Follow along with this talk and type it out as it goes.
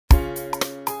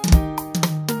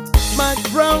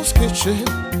McBrown's kitchen.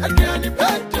 Again, you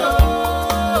bet yo.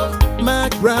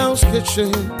 McBrown's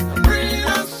kitchen. Bring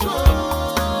us so.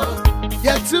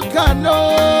 Yet to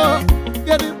cano.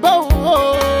 Get it bow.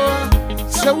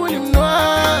 So when you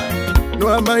know,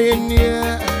 no am I in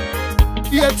here.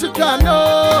 Yet to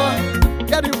cano.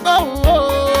 Get it bow.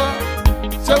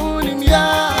 So when you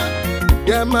know,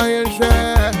 yeah, my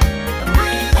share.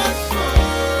 Bring us so.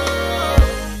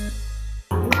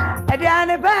 Again,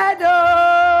 you bet yo.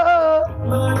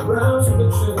 McBrown's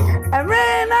kitchen. And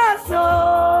rain us so.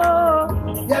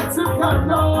 Yet to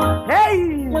cano.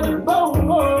 Hey. Get it bow.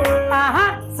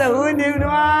 So when you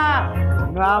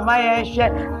know, no, my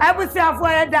shit. I was there for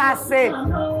a day.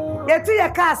 Yet to your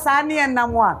casani and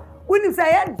Namwa. When you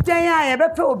say, I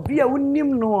better be a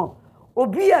winning no, or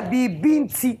be a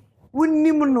binti,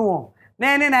 winning no.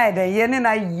 Nanny, I the yen and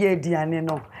I ye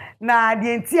dianino. Na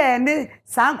the entire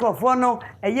Sankofono,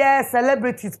 a year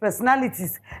celebrities,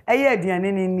 personalities, a year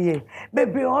dianini.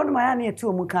 Baby, all my annie to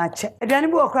Mukache. A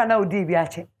Danibo Crano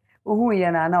Dibiache. Who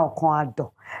yana now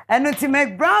quado. And to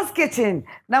make McBrown's kitchen.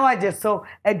 Now I just saw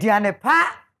a Diane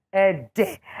pa a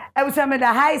day. I was having the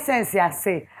high sense, I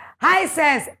say. High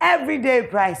sense everyday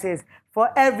prices for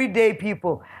everyday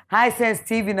people. High sense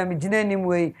TV na mijine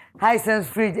way. High sense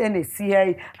fridge and a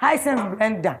CA. High sense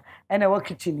blender and a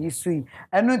kitchen is sweet.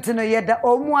 And not to know yet the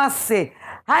almost say.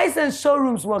 High sense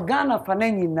showrooms were Ghana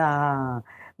faneni na.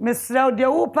 Miss Raudia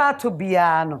Upa to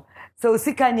Biano. So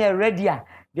Sikanya ready.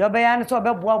 The Obayan to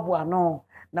Babwa no.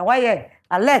 Now why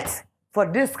alert for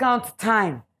discount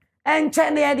time. And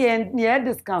China near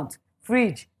discount.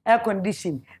 Fridge, air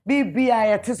condition.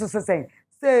 BBI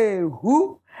say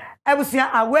who? I was here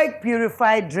awake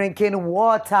purified drinking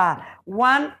water.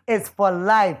 One is for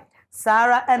life.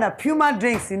 Sarah and a Puma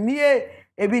drinks in near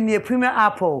Premier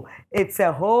Apple. It's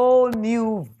a whole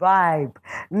new vibe.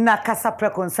 Na casa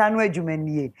precon sanwe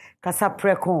jumenie. Casa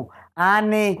precon.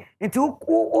 Ane into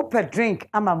upe drink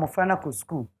ama mofana ko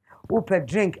school. Upe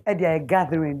drink a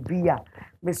gathering beer.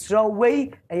 Mr.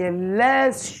 Way a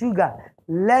less sugar,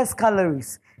 less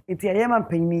calories. It's a yaman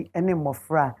penny and a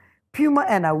mofra. Puma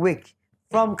and awake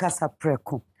from Casa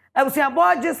Preco. I was saying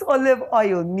Borges olive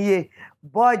oil near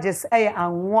Borges a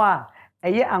anwa, a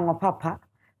ye anwa papa,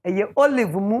 a ye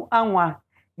olive mu anwa,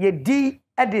 ye di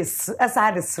edis as I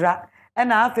had a sra,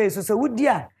 and our face was a wood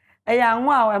dear, a young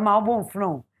wow and my bone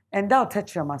flown, and thou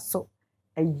touch your muscle,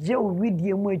 a ye with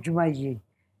ye mujuma ye.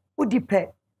 Would you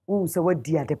pet, wounds a word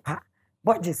dear de pa,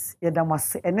 Borges, ye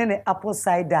damas, and then an apple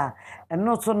cider, and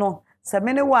not so no, so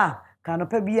many wa.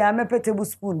 Canope be a me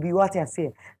tablespoon be what I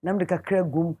say. Namdeka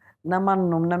cregum,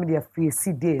 namanum namdia free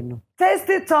no.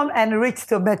 Tasty Tom and rich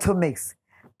tomato mix.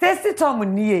 Tasty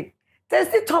Tom nie.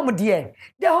 Tasty Tom dear.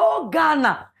 The whole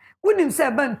Ghana. Wouldn't say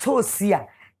ben tosia.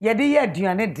 Ye dear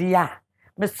duane dear.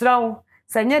 Mr.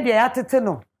 Sanya de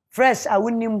ateteno. Fresh I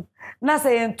wouldn't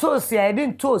Nasa and tosia, I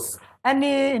didn't toast.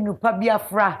 Any in Pabia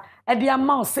fra. A dear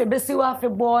mouse say Bessiwa fe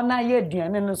born na ye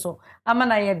duane so.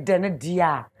 Amana ye dene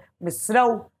dear.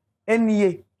 Mr.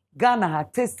 Nye Ghana ha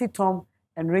Tasty Tom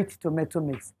and rich tomato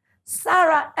mix.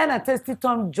 Sarah and a Tasty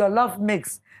Tom jollof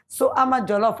mix. So ama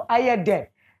jollof aye de.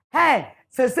 Hey,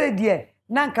 say dear,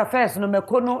 nanka first no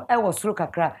mekono e was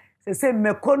kakra. Say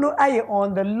mekono aye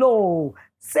on the low.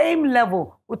 Same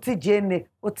level. Uti jene,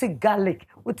 uti garlic,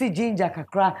 uti ginger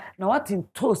kakra. Now what in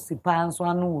toasty pans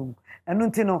one and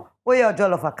untino oya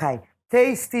jollof akai.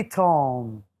 Tasty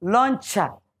Tom.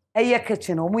 Luncher. Aye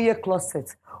kitchen, omuye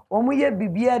closet. Omuye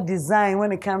bibia design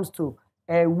when it comes to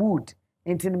wood.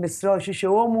 Into the Mr.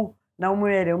 Shishomu, now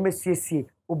we the Messie,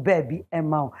 o baby, and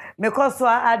mau. Because so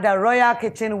I add the royal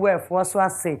kitchen ware for us, I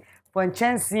say. For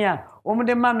chance here,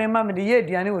 the mammy, the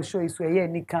year, and will show you so a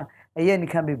year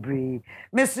can be brave.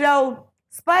 Mr.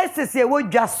 Spices here would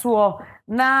just swore.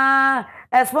 Na,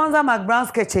 a sponsor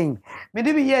McBrown's kitchen.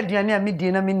 Maybe here, Diana, me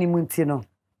dinner minimuntino.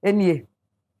 Any,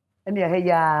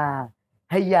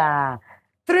 hey,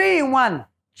 3-in-1.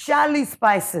 Charlie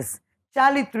Spices.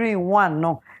 Charlie 3-in-1,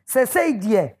 no. Say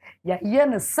dear, ya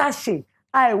yen sachet.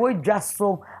 I would just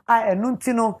so. I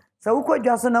anuntino. So uko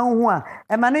just na unwa.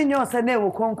 E manenyo se ne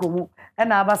wo konkomu. E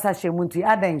na abasashe munti.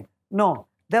 Aden. No.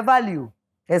 The value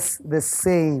is the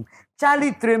same.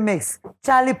 Charlie 3 mix.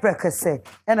 Charlie precursor.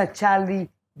 And a Charlie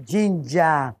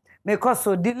ginger. Because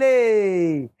so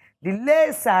delay.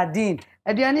 Delay sardine.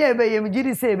 E di ani ebe ye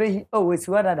mjidi se ebe. Oh, it's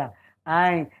what other.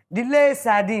 Aye, delay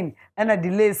sardine and a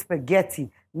delay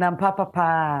spaghetti. Nam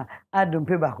papa adum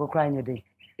peba ko kranye de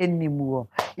enimuo.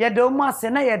 Ye do mo se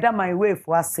na ye da my way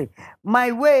for ase.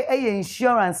 My way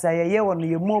insurance ye won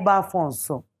your mobile phone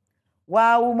so.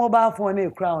 Wow, mobile phone e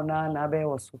crown na be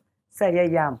wo so. Say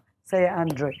ye yam, say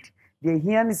Android. The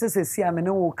here ni se see am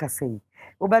no wo kase.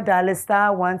 Uba dial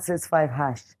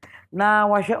 *165#. Now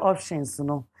wash your options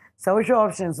no. So wash your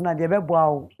options na de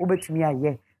beboa ubetumi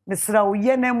aye. Mesra wo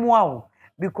ye na mua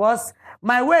because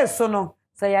my way so no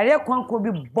say yare kwanko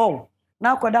bi bow.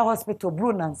 Na koda hospital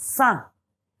bru na san.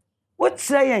 What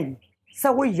saying?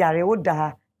 So we yare wo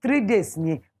da 3 days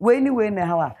ni we anyway na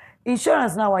hawa.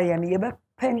 Insurance na wa ye ni ye be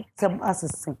pen some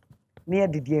assessing. Ne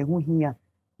de de hu hia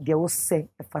de wo se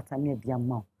e fata ne de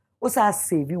ama. Wo sa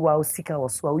save wa wo sika wo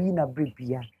so wo yi na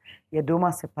brebia. Ye do ma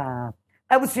se pa.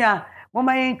 Abusua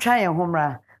mama yen twa yen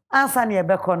homra. Ansa ne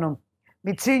be kono.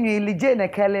 Mitrinwi lije na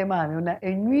kele ma na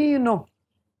enwi no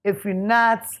if you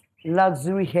not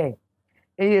luxury hair.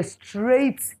 A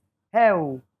straight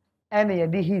hair and ye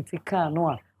di heat kan no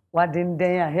a wadin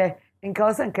den ya hair nka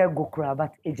osan ka gokura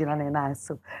but ejina na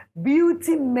so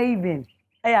beauty maven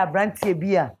aya brantie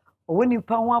bia o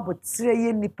nipa ho abotire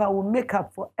ye nipa wo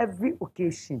makeup for every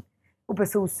occasion wo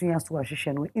pese wo sua so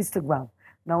ahwehwe no Instagram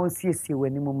na wo siesie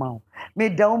wani mu ma wo me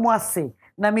da wo mu ase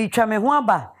na me twa me ho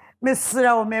aba me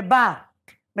sra wo me ba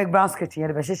McBrown's kitchen ye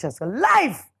be hyehyɛ so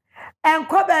live en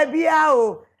ko ba bia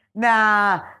o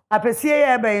na apesie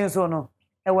ye be so no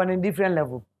e won in different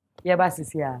level ye ba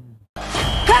sisia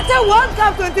Qatar World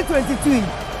Cup 2022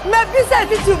 me bisa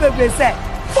titu bebe say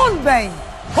phone bang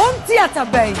home theater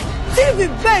bang TV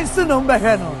bang so no be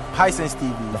he no Hisense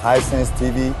TV. Hisense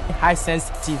TV. Hisense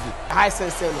TV.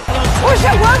 Hisense TV. What's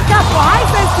your World Cup for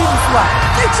Hisense TV?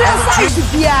 The translation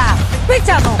bia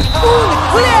picture no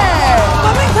clear.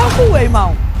 Mama come to way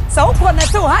now. So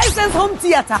connect to Hisense home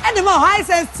theater and the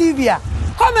Hisense TV.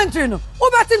 Commentary no.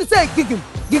 Obatin say gig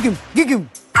him.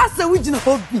 As a original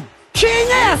hobby.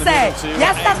 Kenya say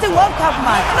yes that's the World Cup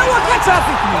match. No what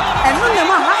traffic me. And no the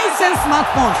Hisense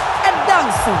smartphone and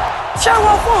dance.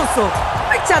 Shower phone so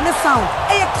picture the sound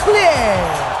clear.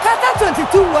 Qatar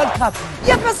 22 World Cup.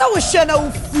 Ye pesa wo share na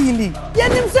wo feeling. Ye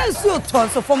nim sense so ton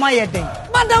so for my head.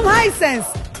 Madam Hisense,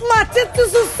 Matitu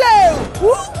so say.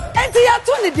 Who? Enti ya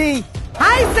to ni day.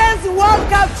 Hisense World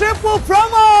Cup triple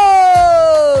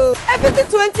promo. Every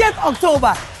 20th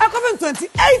October, coming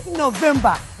 28th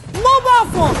November. Mobile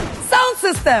phone, sound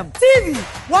system, TV,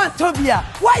 one Tobia,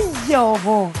 why yo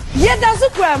ho. Ye dasu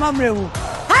kwa mamrewu.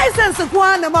 Hisense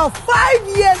kwa na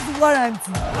 5 years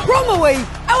warranty. Promo way,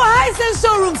 our Hisense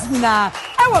showrooms na,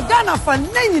 our Ghana for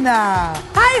na.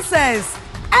 Hisense,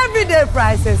 everyday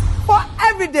prices for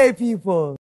everyday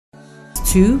people.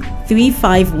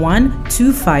 2351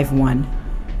 251.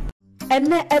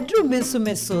 Ene edru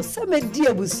meso se me di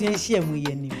abusuan hia mu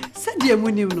yeni. Se di mu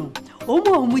nim no.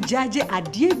 Omo jaje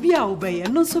ade bia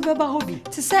obeye no so beba hobi.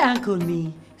 Ti say uncle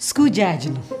ni school judge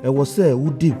no. E wo say wo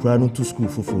di kra no to school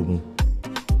foforo mu.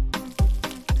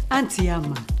 Auntie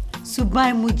ama.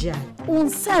 Subai muja.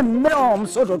 Unsa mom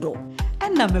so dodo.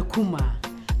 Ena mekuma.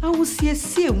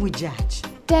 Awusiesie mu judge.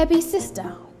 Debbie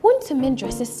sister, want to mindre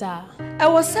sister. E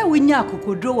wo say wonya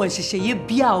akokodo won hyehye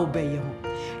bia obeye ho.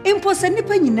 Impo se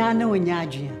nipa nyina na wonya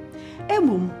adwea.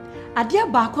 Emum ade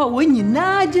baako a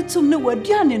wonyina agitum ne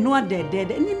waduane no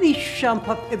adedede ni ne hwam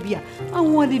papa bia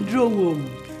anwode dro wom.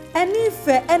 Eni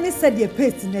fe eni se de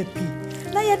paste na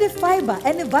pi. Na ye de fiber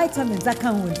eni vitamins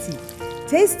aka wonti.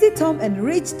 Tasty Tom and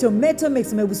Rich Tomato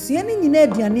Mix mabusua ni nyina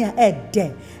aduane a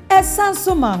ede.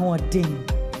 Esanso ma hodin.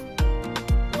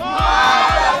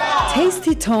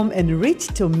 Tasty Tom and Rich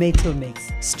Tomato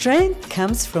Mix. Strength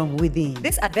comes from within.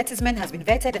 This advertisement has been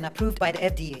vetted and approved by the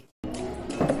FDA.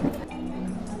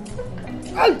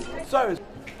 Sorry.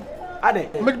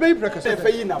 Ade, me prekese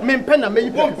fe yi na. Me penna me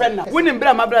yi penna. Wonim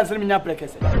bra ma bra nsem nya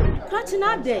prekese.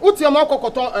 Kratina de. Uti am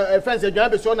akokoto fence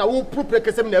adwan be so na wo pro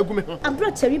prekese na agu me ho.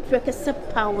 Abra cherry prekese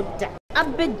powder.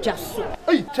 Abejaso.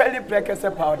 Ey, cherry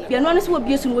prekese powder. Bia no ane so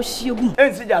obie so no hie gu.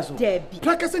 Ensi jaso. Debi.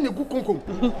 Prekese ne gu konkom.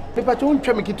 Pepa cho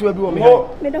ntwa me kitu abi wo me ha.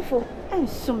 Medofo,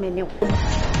 enso mene.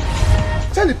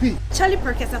 Cherry P. Cherry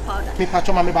prekese powder. Pepa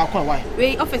cho ma me ba kwa why.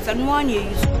 We officer no one you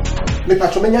use. Me pa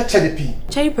cho me nya cherry P.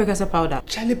 Cherry prekese powder.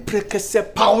 Cherry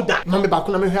prekese powder. Ma me ba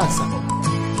kwa na me hwe asa.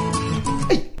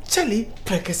 Ey, cherry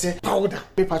prekese powder.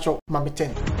 Me pa cho ma me 10.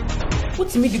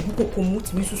 Utimi di gu kokom,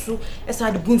 utimi susu, esa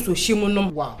de bunso hye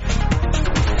nom. Wow.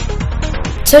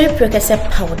 Cherry prekese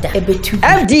powder. Ebetu.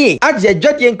 FDA agye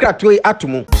jodie nkratoe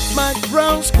atomo.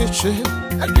 McBrown's kitchen.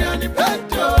 Aduane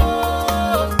peto.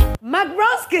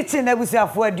 McBrown's kitchen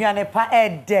ebusiafo aduane pa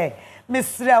ede.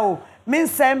 Misrao, min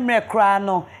semre kra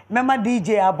no, mema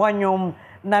DJ abonyom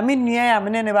na min nua ya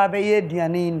mene ne ba be ye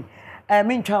aduane ni.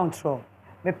 Min twantro.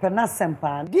 Me pena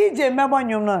sempa. DJ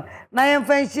mebonyom no, na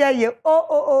yemfa nhia ye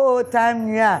time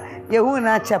nua, ye hu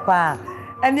na chepa.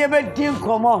 Ene be din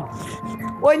komo.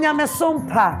 Onya me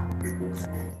sompa.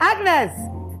 Agnes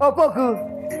Opoku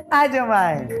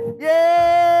Agyeman.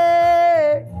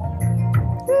 Yeah.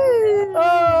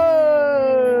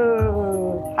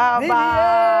 Me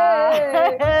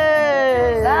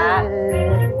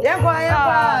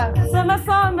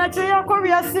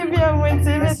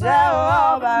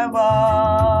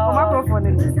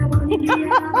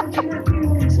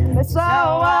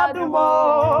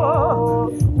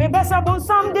besa bon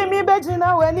sam de mi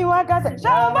bejina when you walk as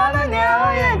Shabana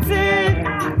nyenti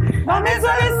Mami so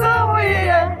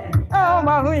oh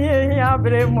ma huye ya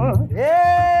bremo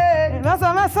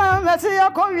Nasa mesi ya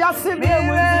ko wiase bi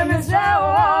me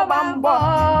shawo bambo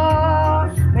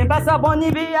Me besa bon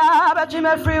ni bia beji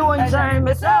me free one time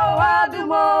me shawo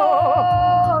adumo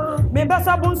Me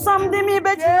besa bon sam de mi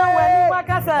bejina when you walk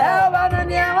as Shabana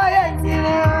nyenti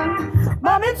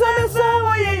Mami so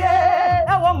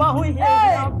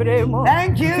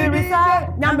thank you, Sirisa.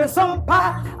 Nyambe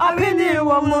sompa, apini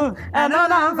womu, and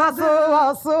on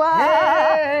faso so.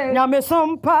 Nyambe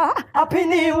sompa,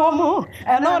 apini womu,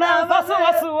 and on faso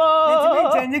so.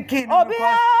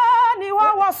 Obia, ni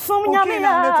wa sum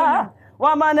nyamina,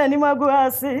 wamana ni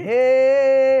maguasi.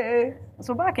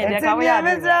 So back in the Kawaya,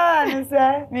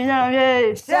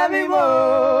 Minyame, Shamimo.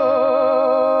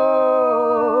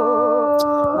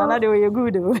 Do you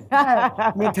good? Me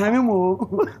time mo.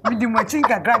 Me di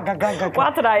machinka granka.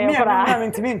 What try you for?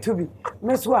 Me to be.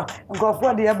 Miss what? Go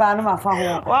for the ba na ma fa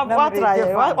ho. What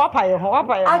try? What pay?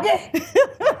 Age.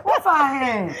 What fa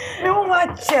he? Me hu wa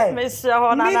che. Miss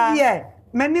ho na na. Me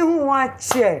many hu wa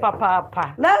che.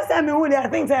 Papa. Last time me hu I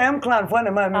think I am clan for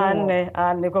the man. Anne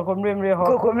kokomremre ho.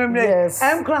 Kokomremre. Yes.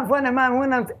 I am clan for the man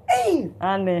when I'm hey.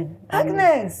 Anne.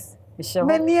 Agnes.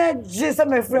 Many just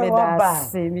my friend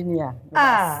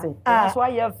that's why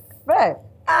you're fair.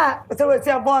 So it's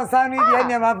your born son,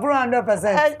 McBrown's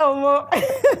 100%.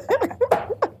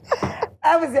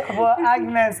 I was for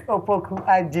Agnes Opoku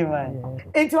Agyeman.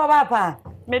 Into a papa.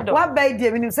 What baby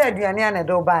when you said you are near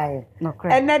do buy?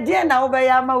 And the dear now by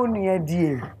Yama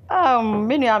dear.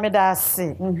 Many are made us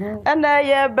see. And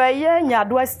I by ya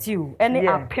do stew, any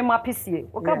a pima PC.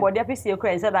 Okay, body a PC,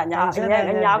 crazy that ya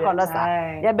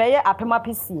bay a pima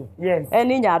PC. Yes,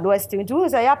 any ya do stew. To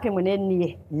who's a yapping when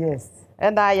any. Yes.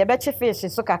 And I bet you fish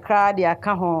is so cacra, dear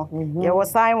Cajon. You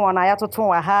was Simon, I had to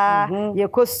tone ha, ye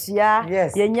cosia,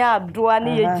 yes, ye nya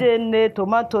duani, ye gin,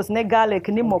 tomatoes, ne garlic,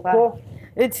 ni moko.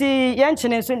 It's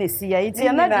yanchin soon is here. It's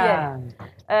another.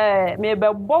 Maybe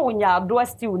bow in your door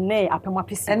still nay, a pema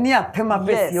piece. And near pema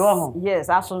piece, yes,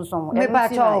 I saw some. Me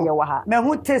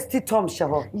who tested Tom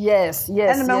Shovel. Yes,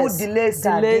 and me who delays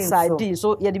ID.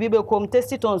 So, ye the baby come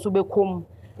tested on to become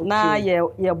now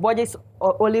your body's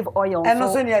olive oil. And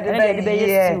also near the baby.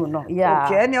 Yeah,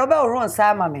 okay, and you're about run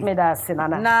Sam, me that's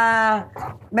na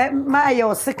my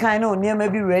your sick I know near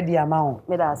maybe ready amount.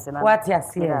 Me that's what you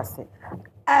see.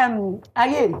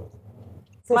 Again,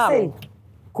 say,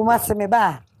 Kumasi me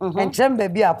ba, and Chembe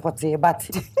be a potty, but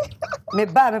me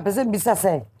ba, me person bisa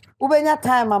say, Ubenya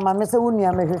time, mamma, Miss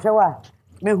Unia, me showa,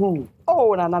 me who.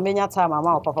 Oh, na menya time,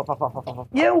 mamma, papa.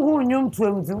 You who knew to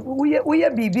him, we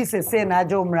be busy saying, I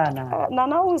don't run.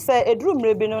 Nana will say a drum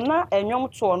ribbon, and young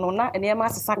chornona, and your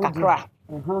master Sakakra.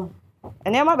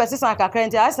 And your mother says, I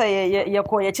say, you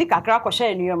call your chica crack or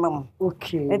share in your mum.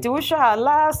 Okay. And to wish our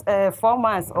last 4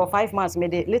 months or 5 months made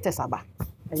the latest Sabbath.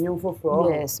 And young for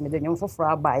yes, made the young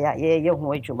for by a young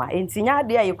way to my. And Sinya,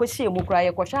 dear, you could see him cry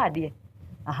a quasha, dear.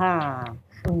 Aha.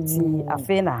 See, a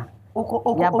fena.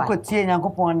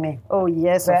 Oh,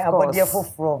 yes,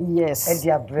 of course. Yes,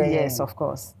 yes, of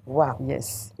course. Wow,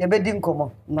 yes. You better come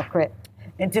on. No crap.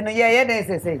 And to know, yeah, they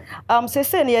say,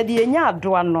 say, near the Enya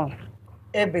Duano.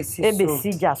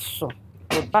 ABC just so.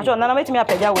 But Nana met me up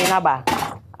a way naba.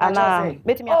 And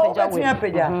met me up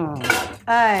a jar.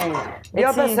 Aye, the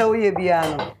other so ye be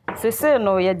an. Say,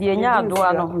 no, ye dear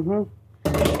Duano.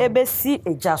 ABC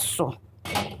a just so.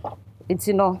 It's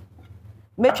no.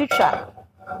 Make you chat.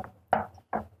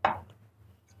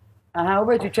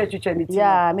 Where to church,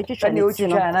 yeah, make you try to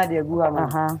another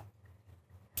good.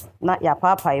 Not your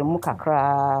papa, you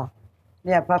mukakra.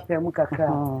 Yeah, papa, mukakra.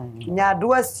 Nya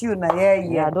do stew na ye,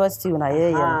 ya do stew na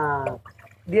ye.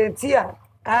 The tia,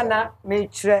 Anna,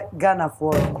 maitre Ghana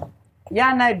for.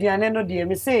 Yana, Diana, dear,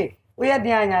 me say, we are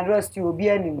the Anna roast you, be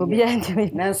any,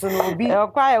 Nancy will be a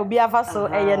choir, be a vassal, a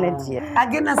yenet.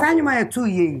 Again, as I my 2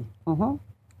 years.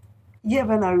 Yeah,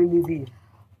 when I really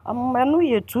I know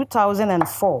year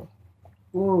 2004.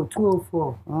 Oh,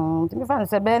 204. To be fair,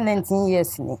 it's about 19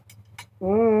 years.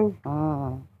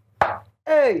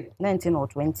 Hey, 19 or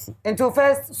 20. Into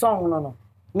first song, no.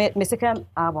 My second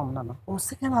album, no. Oh,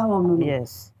 second album, no.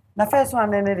 Yes. The first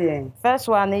one, then first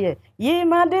one, yeah. Ye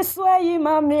ma this way, ye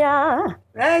mamia.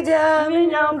 Raja,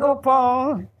 me young go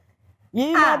pong.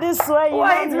 Ye ma this way, ye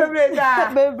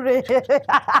baby.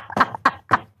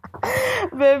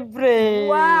 Bebre.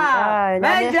 Wow.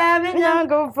 Benjamin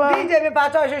Yango for DJ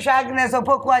Pato Agnes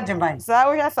Opoku Agyeman. Sa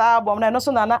wo hwa sa album na no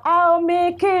so na I'll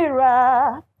make it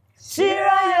right.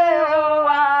 Shira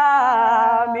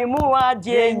mi mu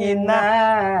adie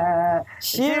nyina.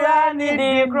 Shira ni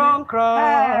di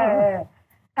kronkron.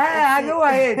 Agi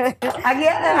wa hit.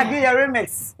 Agi your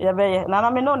remix. Ya be na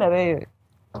me no na be.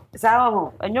 Sawa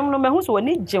ho. Enyom no me hu so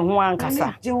woni gye ho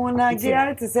ankasa. Gye ho na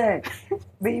gye to say.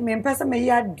 Be me pesa me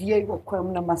ya die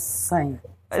kwam na masan.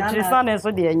 Trisa na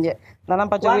so de enye. Na na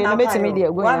mpacho we no metimi de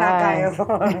agu. Wana kan.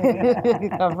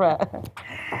 Kafra.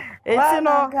 Eti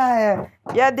no.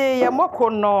 Ya de ye moko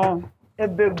no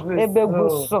ebegu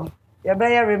so. Ya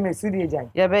be ya remix di ejai.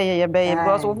 Ya be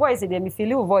because your voice dey me feel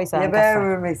your voice ankasa. Ya be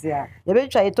remix ya. Ya be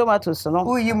twa tomatoes no.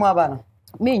 Uyi mu aba no.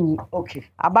 Menyi. Okay.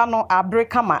 Aba no abre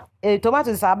kama.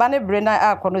 Tomatoes aba ne bre na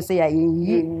akono se ya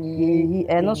yi.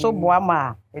 Eno so boa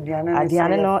ma.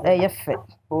 Adiane no eye fe.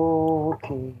 Oh,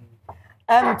 okay.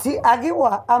 Ti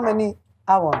Agiwa how many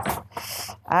albums?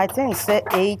 I think say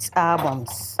 8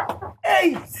 albums.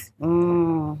 8.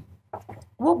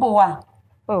 Wo boa?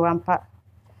 Oh, ampa.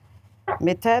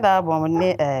 Me third album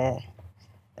ni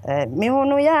mi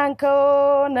hunu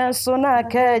yanko na sona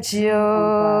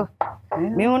kachio.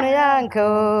 Mi hunu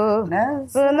yanko na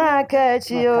sona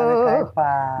kachio.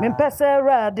 Mi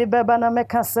pesera di beba na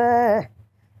mekase.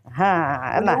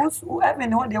 Ha, na. I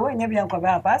mean what the way nyebi yanko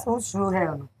ba pass who through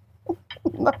hell.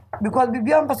 Because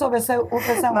bibi am paso be say o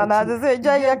pesa. Na na say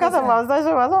jaya kasa ma say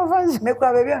so fa. Me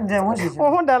kwa bibi am je ho sisi.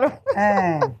 Ho dalo.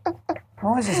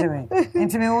 Ho sisi me.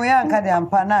 Inti me wo yanka de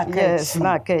ampa na ka. Yes,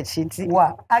 na ka chi.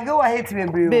 Wa, Agiwa hate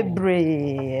bebre.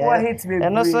 Bebre. Wa hate bebre.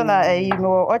 Eno so na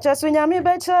mo ocha so nyame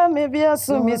becha me bia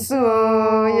so misu.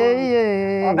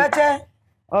 Ye.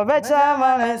 Obecha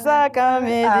ma mesaka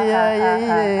me dia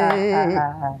ye.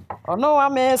 Ono wa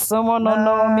me somo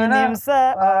no minim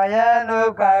sa oya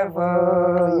no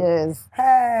kwafo. Yes.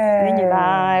 Ni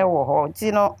nyina e wo ho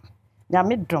ti no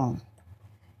nyame dom.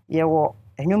 Ye wo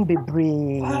enyum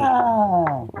bebre.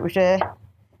 Wo hwe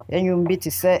enyum bi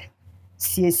ti se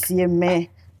siesie me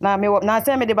na me na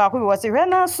se me de ba ko bi wo se hwe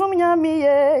na sum nyame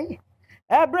ye.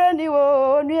 Ebre ni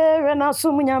wo ni hwe na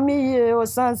sum nyame ye o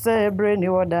sanse ebre ni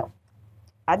wo da.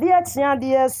 Adi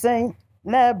sen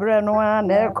na ebre no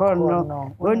na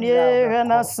ekono oni ehwe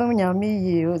na sum nyame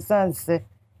yi o sanse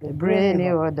ebre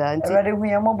ni oda nti ere hu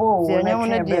yemobo wo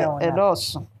na twe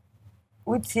edoso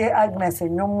utie Agnes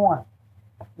enyomo a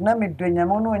na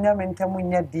medonyamo no onyame ntamu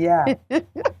nya dia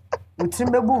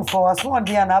utimbe bu mfo waso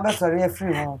dia na abesore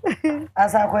afiri ho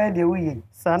asa kwaye de wuye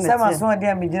sama so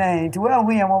dia megina nti wa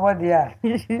hu yemobo dia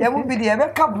yemu bi dia be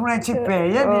kapuna chipe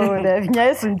ye ni nya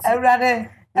yesu nti ewrade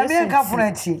ebe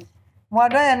kapurachi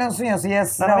mwada ya nso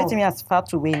yes na metimi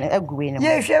asfatu we na agu we na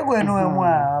ye hwegu no emu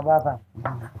a baba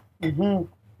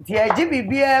ti aji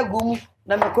bibia agum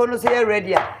na mekono se ya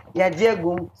ready ya je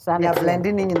agum ya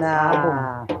blending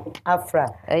nyina afra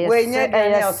we nya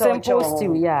dia simple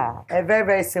stew yeah a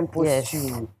very simple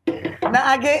stew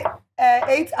na age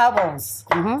 8 albums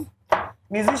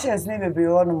musicians ne be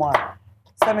on mo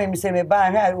some say me ba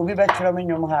hwa obi be kiro me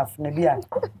nyom half na bia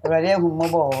ready agum mo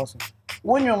bo so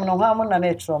wonyom no ha mo na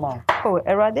na troma oh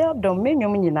erade adom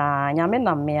menyom nyina nyame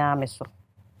na mmea me so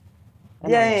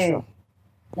yeah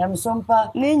nyam sompa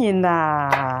ni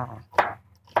nyina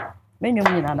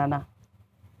menyom nyina nana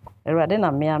erade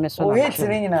na mmea me so na oh hit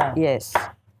nyina yes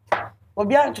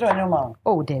obi antro nyoma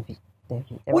oh Debbie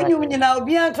wonyom nyina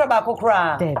obi antro ba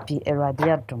kokora Debbie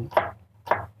erade adom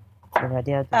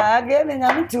age ne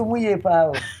nyame ti mu ye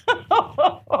pa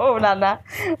oh nana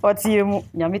otie mu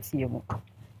nyame tie mu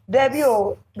Debbie,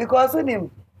 because with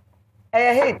him,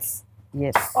 I hate.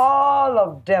 Yes. All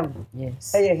of them.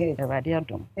 Yes. I hate.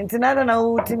 International na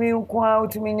utimi kwa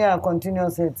utimi nya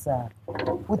continuous hits ah.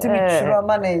 Utimi chiro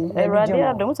mane.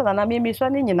 Radio dom so na me so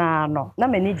ne nyina no. Na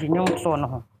mani gi nyom so no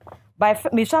ho. By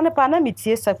me so ne pa na me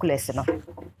tie circulars no.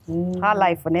 Her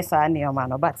life ne sa ne o ma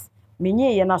no but me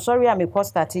nye ye na sorry am ko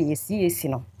start yesi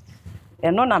no.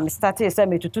 Eno na me start say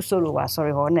me tutu solo wa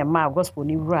sorry ho na ma gospel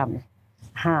ni wura me.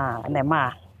 Ha na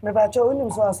ma me ba cho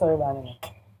unim so sorry ba ne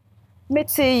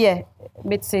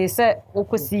mete se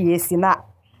okosi yesi na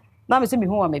me se me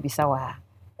hu wa mabisa wa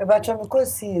me ba cho me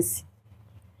kosi yesi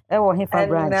e wo he fa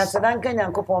branch na so dan kanya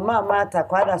nkopon ma ata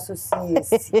kwada so si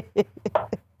yesi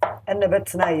enne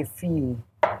betna ye fi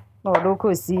no do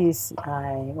kosi yesi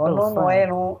ai ono e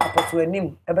no apotu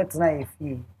anim e betna ye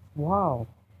fi wow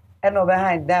eno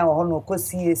behind down ho no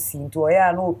kosi esi nto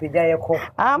ya na opegya ye ko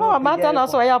mama mata na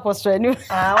so ya apostle anu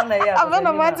ona ya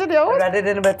amana mata de o rade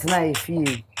de betna e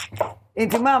fie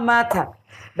nti mama mata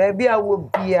Baby, I will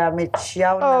be a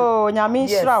mechiao. Oh, nyame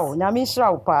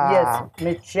shraw pa. Yes,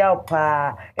 mechiao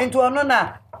pa. Into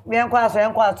anona, me enquire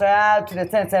to the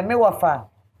sense and me wafa.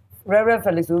 Reverend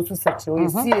Felix also said so.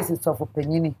 CS is of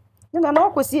opinion. Na na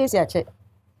ko CS ya che.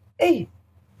 Eh.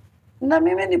 Na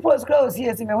me many post close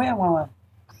CS me when mama.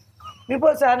 Me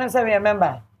post I don't say me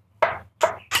member.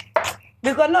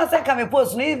 Because no say can me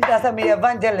post no if that me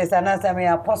evangelist and say me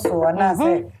apostle and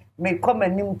say me come a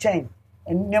new chain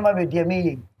and never be dear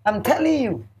me. I'm telling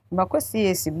you. Mako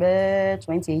CS be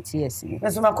 28 years.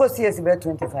 Yes, Mako CS be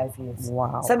 25 years.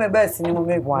 Wow. Say me best ni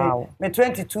me wow. Me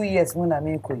 22 years mo na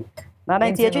me koyi. Na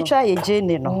na ti etwetwa ye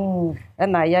jene no. E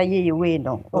na ya ye we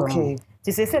no. Okay.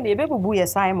 Ti se na ye bebubu ye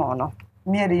Simon no.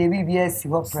 Me de ye BBS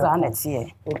ho pra.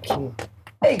 Sanete. Okay.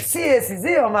 Hey, CS is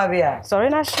here, my dear. Sorry,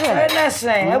 na sure.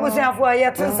 I was saying for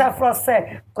a to suffer,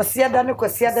 say, Cosia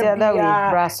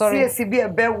da sorry, CS be a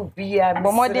bell be a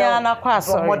Bomodiana pass.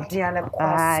 Sorry.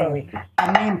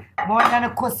 I mean, more than a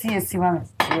CSC man.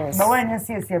 Yes. But when you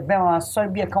see a bell, sorry,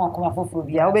 be a come for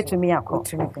you. I'll bet to me. A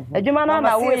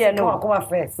Jumana, we know come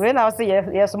first. When I say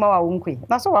yes, my uncle.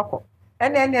 That's all.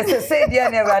 And then you say,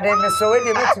 dear, never so when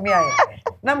you met me.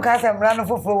 Nam kasa mrano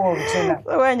fofo chena.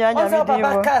 When you are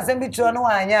papa kasa mbi cho no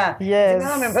anya. Yes.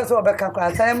 Na me pese obeka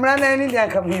kwa. Sa mrano ni dia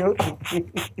kam hiro.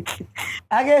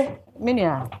 Age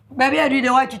minia. Baby adu de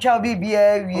wa chicha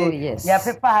bibia wie. Oh yes. Ya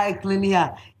paper clean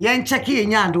here. Yen check ye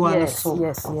nya ado ano so.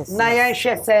 Yes. Na yen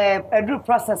hwe se adu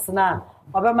process na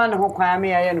obema ne ho kwan me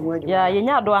ya ne ho adu. Ya ye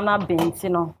nya ado ana benti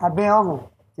no. Aben ho.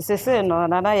 Sese no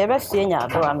na ye be hye nya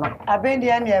ado ana. Aben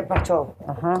dia ne e pacho.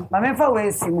 Ma me fa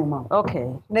we si mu ma. Okay.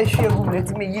 Na hwe hu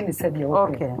leti me yi ni se de.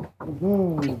 Okay.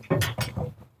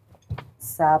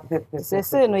 Sa pepe.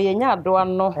 Sese no ye nya ado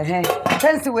ano.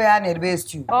 Fancy we are the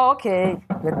best you. Oh, okay.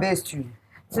 The best you.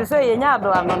 Sese ye nya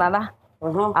ado ano nana.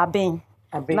 Aben.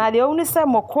 Na de oni se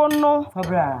mokono.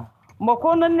 Fabra.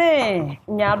 Mokono ne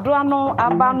nya ado ano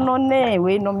aba no ne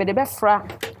we no me de be fra.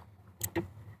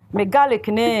 Me garlic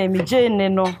ne me jane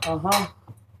no.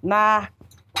 Na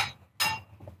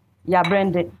ya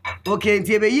blend. Okay,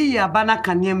 nti be yi ya bana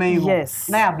kanema yi ho. Yes.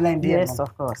 Na ya blend it. Yes,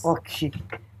 of course. Okay.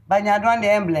 Banya do an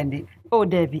dey blend it. Oh,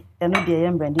 Debbie, eno dey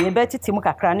em blend. Ye be titi mu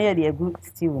kakra na ye dey egu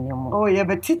stew ni mu. Oh, ye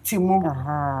be titi mu.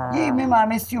 Ye me ma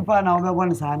me stew pa na obe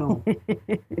bon sa no.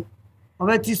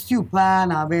 Obe ti stew pa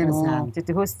na obe no sa.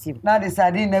 Titi ho stew. Na the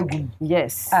sardine na gu.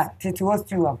 Yes. Titi ho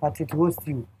stew apa titi ho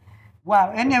stew.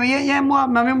 Wow, ene ye mo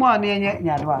mame mo na ye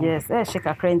nya do. Yes, shake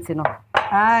kakra nti no.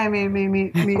 Ai me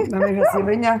mame hwese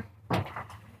benya.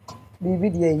 Bibi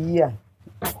de yi a.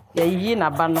 Ye yi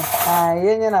na ba no.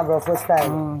 Ye nya na brofo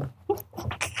style.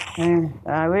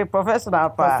 We professional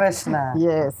pa. Professional.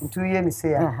 Yes. 2 years me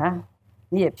say.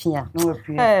 Ye pia. No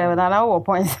pia. Na wo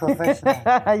point.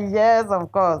 Professional. Yes,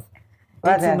 of course.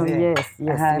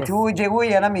 Yes. Tu je wo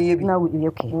ye na me ye bi. Na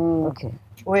okay. Okay.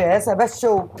 Oh yes, I best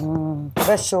show.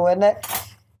 Best show and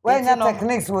when your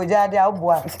techniques wo ja dia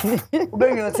oboa.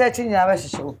 Ube you searching ya best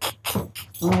show.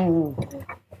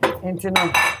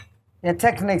 Intino. Your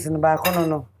techniques in the back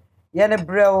no. Ye ne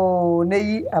brew na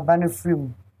yi abane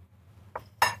film.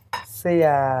 Say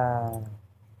ya.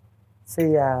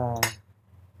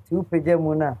 Tu peje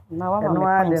mu na. Na wa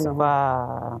ma me no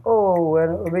ba. Oh,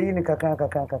 obe yi ni kaka.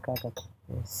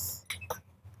 Yes.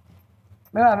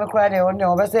 Me ma me kwa de won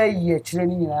o be say yi akire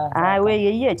ni nyina. We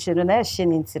yi akire na ehye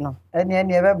ni ntino. Ene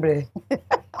e be bre.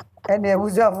 Ene e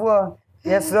buzafo.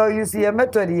 Yes, so you see a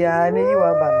method ya na yi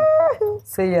wa ba.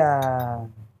 Say ya.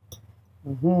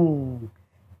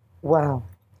 Wow.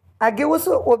 Age wo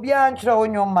so obi a nkyra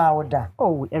wonyo ma woda.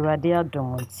 Oh, Erade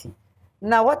adom nti.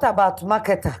 Now what about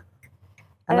marketer?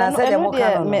 And I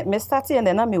said me started and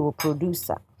then I will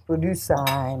producer.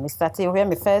 Me started where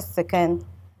my first, second,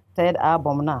 third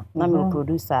album now. Na me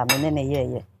producer me nene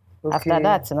ye. After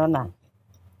that no na.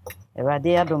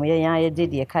 Erade adom ye yan ye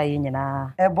did ye kai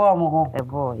nyina. Ebo mo ho.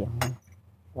 Ebo ye.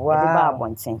 Wow. Eba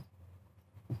abonten.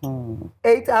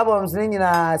 8 albums ni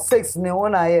nyina 6 ni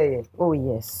wona ye. Oh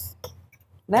yes.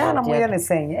 Na mo ye ne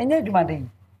sen. Enye adwumaden.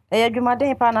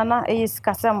 Adwumaden pa na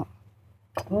sikasem.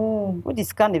 We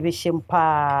discan the vision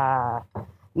pa.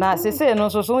 Na se no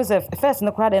so first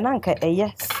no crowd na nka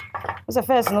yes. Was the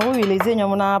first no we release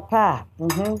nyom na pa.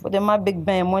 With the my big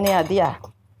band money adia.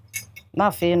 Na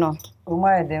fe no.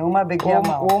 Uma big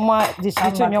yama. Uma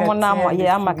distribute nyom na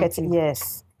yeah market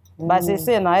yes. But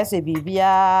se no I say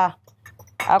bibia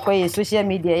akoye social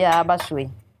media ya abaswe.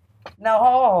 Na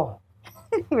ho.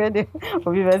 Ready?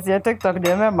 Obi verse TikTok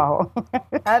de mema ho.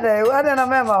 Ade na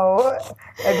mema ho.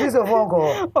 E piece of phone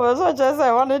call. O so che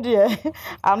say one dey.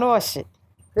 Ano ohye.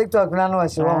 TikTok na no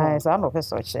ohye wo. Ah, so no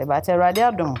person ohye. But Erade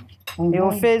adom. Me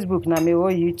o Facebook na me o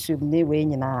YouTube ne we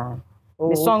nyina.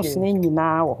 The songs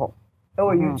nyina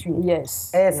Oh, YouTube.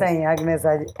 Yes. Saying Agnes.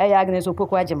 Agnes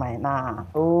Opoku Agyeman na.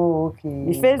 Oh, okay.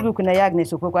 The Facebook na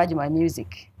Agnes Opoku Agyeman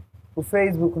music. The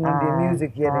Facebook na the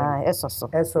music here. So.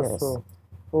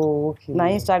 Oh, okay. Na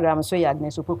Instagram so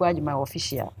Agnes Opoku Agyeman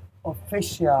official.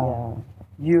 Yeah.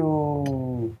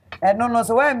 You. No,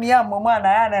 so when me am mama na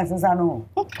ya na no.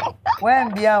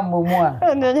 When be am mama.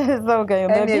 No, okay.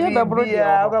 Maybe be bro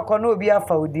dia. We ko no obi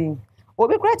afa odin.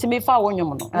 Obi kura ti me fa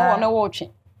wonwom no. No na wo twe.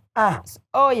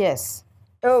 Oh yes.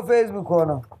 Oh Facebook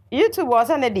no. YouTube was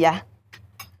na dia.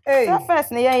 So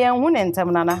first na yen hu ne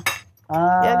ntem nana.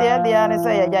 Yeah, ne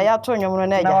say ya to nwom no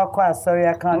na ja. Na wakwa sorry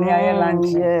account ya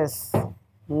lunch. Yes.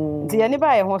 Ti ani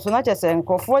ba ye ho so na chese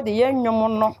nkofo de yen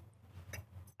nwom no.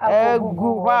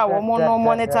 Gu wa wo mo no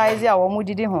monetize ya wo mo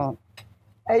didi ho.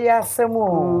 Eya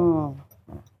semo.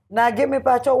 Na give me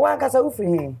pacho wa kasa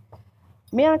ufiri.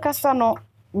 Me ankasa no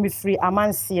me free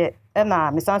amanse na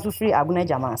me sanso free aguna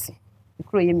jamanse.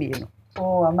 Ikro ye me no.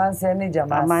 Oh, amanse ni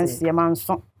jamanse.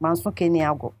 Amanse manso keni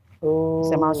ago. Oh.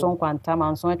 Se manso kwanta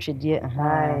manso atwedie.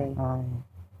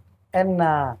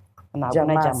 Na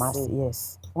jamanse.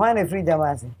 Yes. Why na free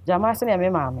jamanse? Jamanse na me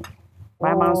maame.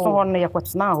 My manso ho no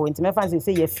yakotena ho nti me fancy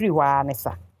say ye free wa ne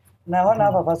sa. Na ho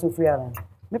na papa so free ana.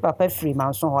 Me papa free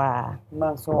manso ho a.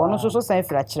 Manso. Ono so san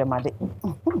free akiremade.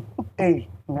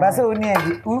 Basa oni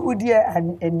udi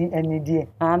ani die.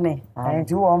 Ane.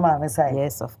 Nti wo ma me sai.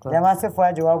 Yes, of course. Jamanse fo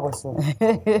aje wa boso.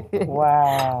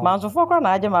 Wow. Manso fo kwa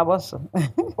na aje ma boso.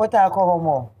 What I call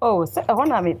more? Oh, say ho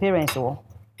na me parents wo.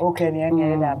 Okay,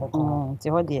 ni na bako. Ti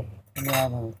ho de.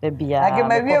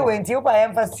 Agyeman we nti opa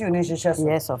yem fast you so.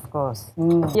 Yes, of course.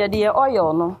 Yeah, the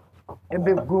oil no.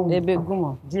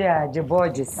 Ebegum. Dia je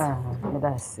Borges.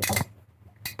 That's it.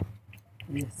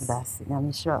 Yes. That's it.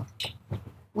 I'm sure.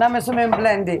 Na me so me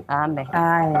blend it.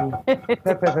 Aye.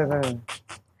 Pepe.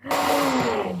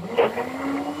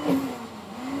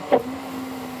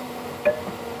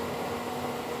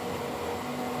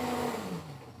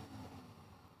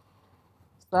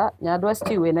 Nya do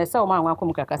stew we na say o ma anwa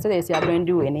kom kaka say dey see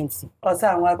abrandu we nti o say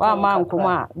anwa wa ma nkom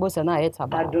a bosa na ayeta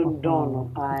ba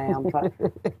adondon ampa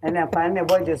ene pa ne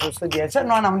Borges so dey say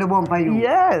no na me bo mpa you.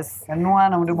 Yes, no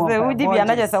na me bo mpa we udi bia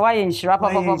na just why inshira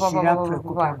papa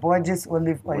Borges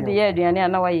olive oil udi ye aduane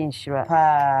na why inshira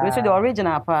we so the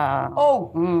original pa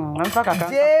ampa kaka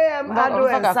jam ado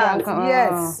and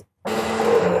yes.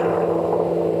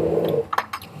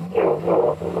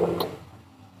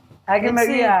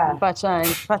 Agyeman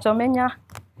Pacha menya.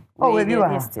 Oh, we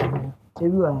biwa.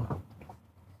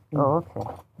 Oh, okay.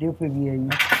 You pay me.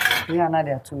 We are not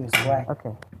there too is why.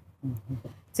 Okay.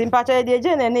 Simpacha de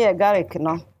je ne ye garlic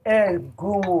no.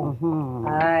 Gumo.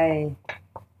 Ai.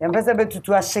 Yempesa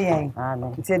betutu ahye yen.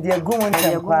 Nti de gumo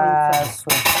ntempa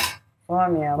so. O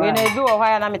me ama. We na ebi wo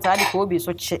hwa na metade ko obi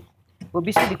so che.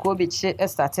 Obi so di ko obi che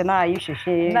start na ayi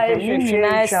hwehwe.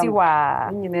 Na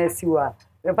siwa. Nyina siwa.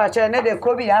 The pacha ne de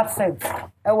Kobe absent.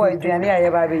 E wo aduane a ye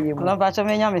ba be yemu. No pacha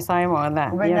menya me Simon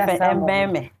na.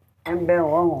 Ye embe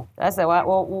wo. That's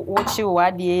wo chi wo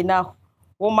adie na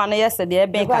wo ma na yes de e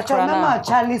ben kakra na. Pacha na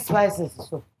Charlie spices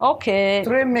so. Okay.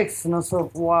 3 mix no so.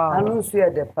 Wow. Anu so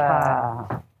de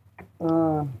pa.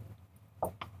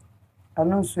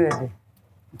 Anu so de.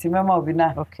 Ti mema obi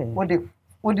na. Okay. Wo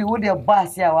de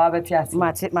boss ya wa beti ase.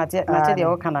 Mate de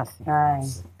wo kana ase. Ai.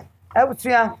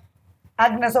 Ebutua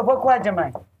Agnes Opoku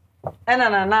Agyeman. Ena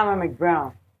na na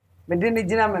McBrown's. Me dini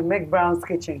gina me McBrown's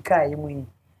kitchen kai mu yi.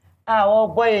 O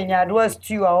boy nyadwa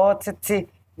stew o tete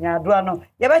nyadwa no.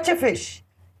 Ye be che fish.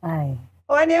 Ai.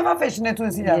 O any ever fish ne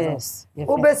tun si jazo. Yes.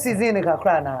 O be season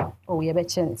kakra na. Oh, ye be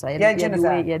chen sa. Ye de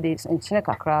enchine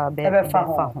kakra be fa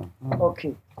ho.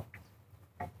 Okay.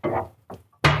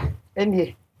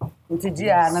 Endie. Nti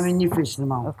dia na me nyi fish no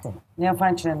ma. Okay. Nye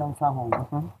fa nchine no fa ho.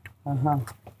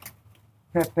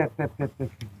 Pepe.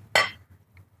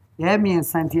 Yeah, me and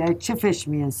Santi, I fish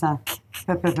me and San.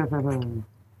 Pepe.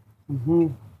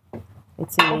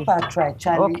 It's a try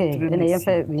Charlie. Okay,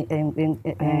 and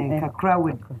kakra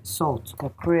with salt,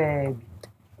 kakra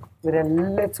with a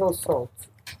little salt.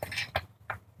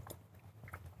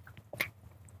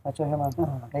 That's what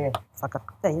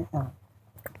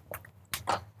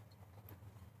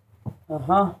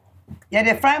yeah,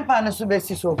 the frying pan is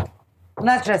best so.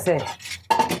 Natural say.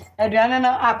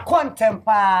 Adriana a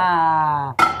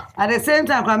contempa. At the same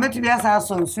time, I met to be as a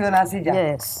son, soon as he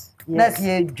yes. That's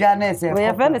ye Janice. We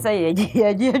have friends say, yeah,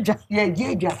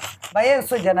 by yen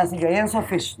so Janice, yen so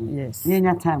fish. Yes,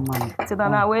 yen time, man. So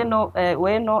now we know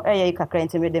a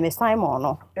cacrant with the Simon,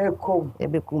 no, a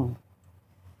becum.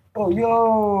 Oh,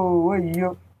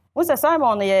 yo. What's a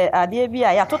Simon, the idea be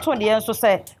I told the answer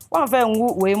say, one very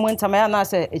we went to my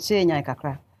answer a chain,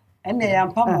 cacra. ene ya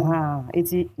mpamo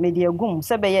eti media gum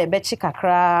se be ye be chi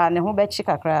kakra ne ho be chi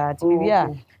kakra ti bi a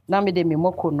na me de me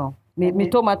moko no me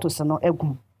tomatoes no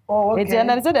egum eti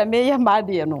na se de me ye ma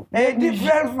de no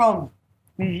different from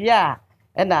yeah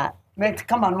and Met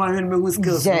come on one me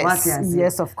skills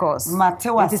yes of course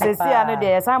Matewa it is see anu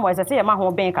dey say mo say ma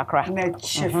ho ben kakra na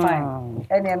chi fine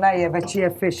ene na ye be chi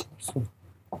fish so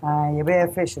ye be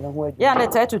fish no ho yeah na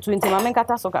 30 to 20 ma men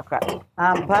kata so kakra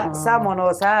ampa salmon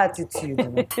or sa attitude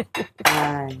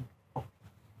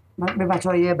me ba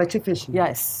cho ye be chi fish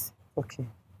yes okay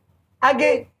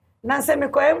again na se me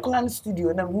ko em clan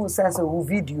studio na hu sa so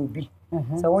video bi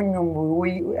so wonyum we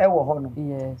e wo ho no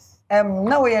yes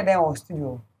na we ye den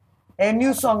studio a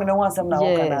new song na one some na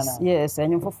yes yes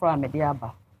enyu foforo amede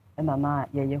aba na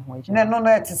ye ho eje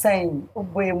no it saying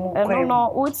oboyemu no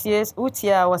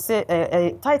utia was say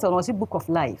title was Book of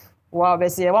Life wow be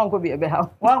say wan ko bi ebe ha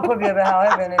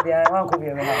ebe ne dia wan ko bi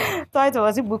ebe ha title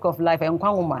was Book of Life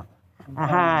enkwanwoma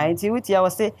enti utia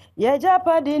was say ye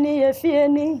japadi ni ye fie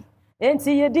ni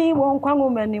enti ye din won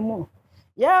kwanwoma ni mu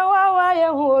ya wa ye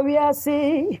ho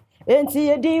owiase enti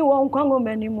ye din won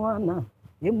kwanwoma ni mu ana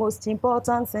the most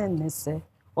important thing is say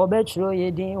obetro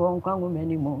ye din won kwanwoma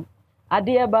mu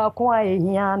ade ba ko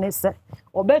ahia ne se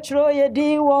obetro ye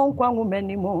din won kwanwoma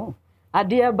mu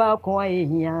ade ba ko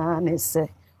ahia ne se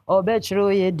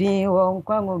obetro ye din won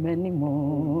kwanwoma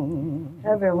mu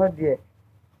have what there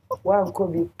wan ko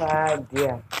bi pa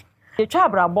dia e twa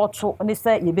bra boto ne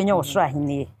se ye benya osoro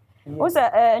ahenie o se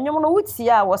enyom no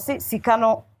wutia wo se sika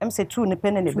no emse 2 ne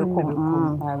pene ne bekom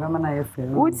be na ye fe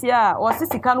wutia wo se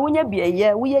sika no wonya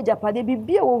bieye woye japade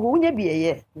bibie wo wonya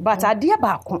bieye but ade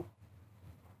ba ko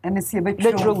ene se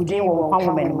betro wudin wo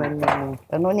kwanwoma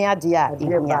eno ni ade a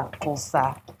ihia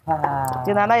sa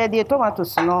tina na ye de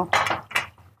tomatoes no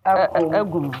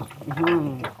agum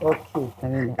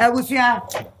okay abusia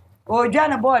oja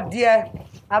na board there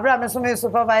abra me so me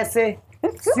supervise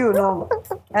stew no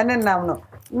ene nam no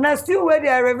na stew we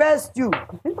dey reverse stew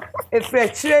e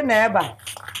frechire na eba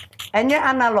enye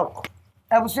analog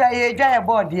abusia ye ja ye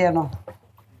board there no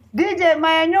DJ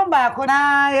my nyumba ko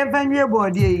na ye fanwie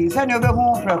board yi se ne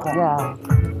obehu freko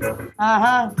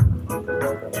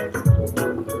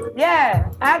yeah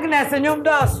Agnes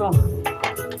nyumdoso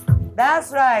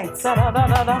that's right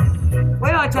we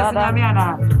are just na me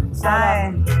ana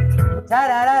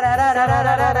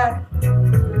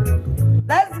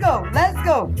let's go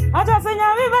acha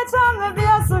senya mi becha me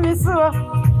bia sumisu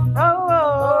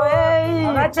oh hey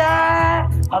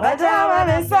abacha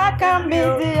me saka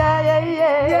mbidi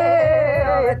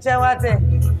abacha wate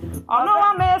ono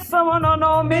wa me somo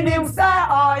no minim sa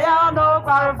oya no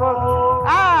kwarfo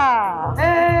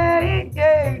hey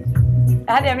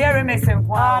ade me remix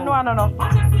kwa no acha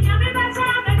senya mi becha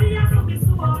me bia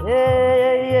sumisu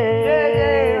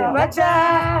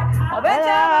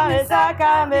abacha me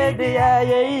saka mbidi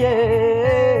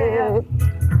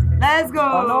let's go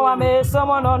ono wa me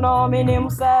somo no minim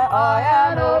sa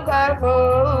oya no kwarfo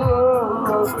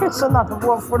so na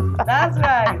to for that's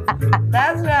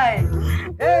right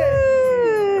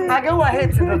hey aga wa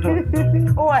hit dodo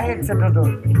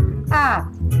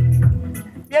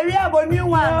yewi aboni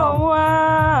wa no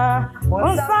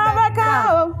unsabaka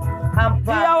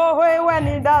ampa ya wo hwe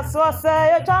wani da so se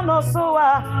ye twa no so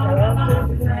wa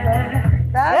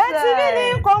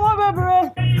etibili ko mo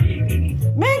bebre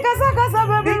min kasa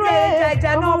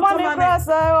bebre no mo ni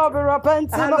prasa obiro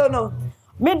pantino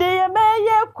mi de ye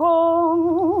meye ko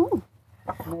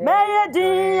meye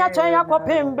di ya cha ya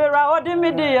kopimbira odi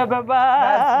mi de ye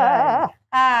baba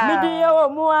mi de ye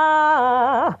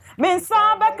omua min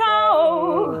sabaka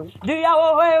o du ya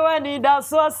wo hwe wani da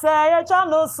so se ye cha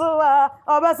no so wa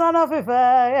obesana fife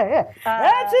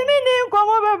etibili ko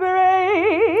mo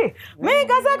bebre min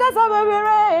kasa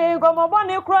bebre ko mo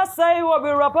boni crossa I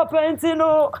obiro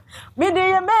pantino mi de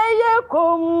ye meye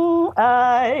ko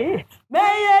ai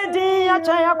meye di ya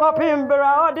cha ya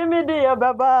kopimbira odi mi de ye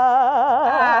baba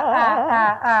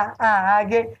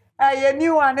age aye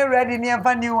new one ready ni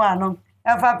emfa new one no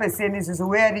emfa pese ni so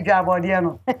we di dwa body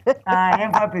no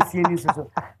emfa pese ni so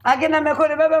age na me ko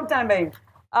de bebem time be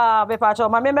be pa cho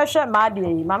ma me hwe ma de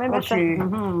yi ma me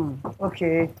hwe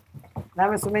okay na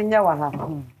me so me nya wa ha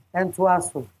ento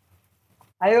aso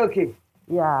are you okay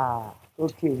yeah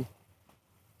okay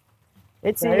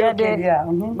eti ye de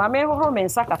ma me ho me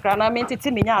nsa kakra na me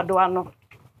ntiti me nya ado ano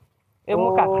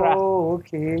emu kakra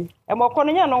okay emo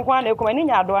kono nya no kwa na ekoma ni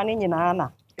nya ado ano nyina na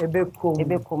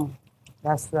ebekom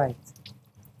that's right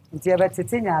nti ebe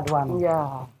titi nya ado ano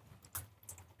yeah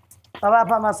baba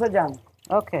pa masoja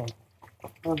okay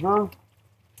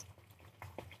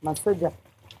masoja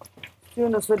you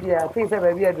know so dia think say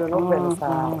baby ado no pen sa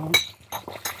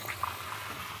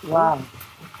Wow.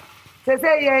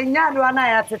 Say ye nyado ana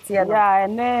ya tete no. Ya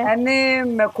ene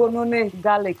mekono ne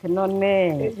garlic no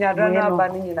ne. Nyado na ba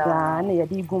ni nyina. Ya ne ye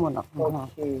di gumu no.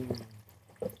 Okay.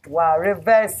 Wow,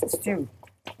 reverse stew.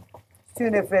 Stew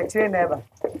ne fe never.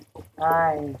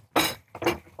 Aye.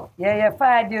 Yeah,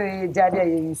 fire do jade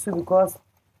ye su because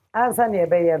answer ne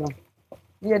be ye no.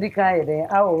 Ye di kan ye den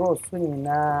awo roast so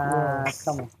nyina.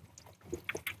 Come on.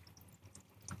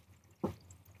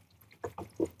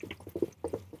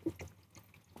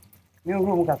 You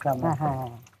room kakama.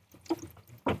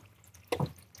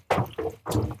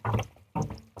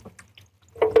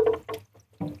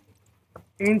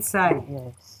 Inside.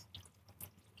 Yes.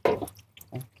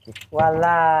 Okay.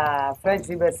 Voila. French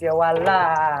liberty.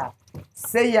 Voila.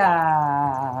 Say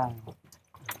ya.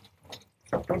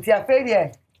 It's your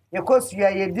failure. You cause you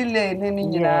are a delay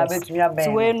in your bed.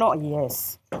 So we no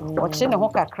yes. Watching the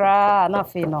hoka cra na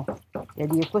fe no. Ye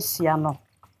di ekosia no.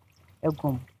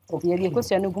 Egum. Ye di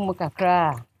ekosia no gum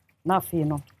kakra na fe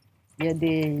no. Ye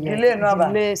di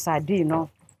delay sardine no.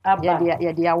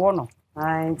 Ye di awo no.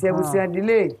 Ah, nti ebusia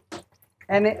delay.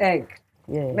 Any egg.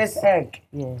 Yes. Miss egg.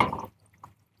 Yeah.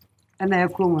 And I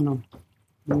come no.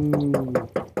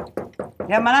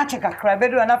 Ya mana cheka kra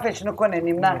bedu na fish no kona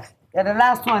nim na. Ya the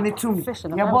last one ni two.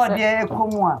 Ya board ya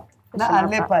ekomu a. Na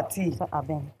ale party.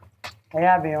 Aben.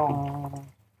 Ya be on.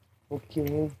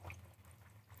 Okay.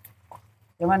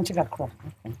 Ya man cheka kra.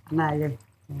 Na ye.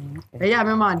 Ya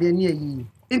me ma de ni yi.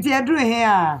 Nti ya duru he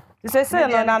a. Say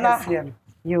no nana.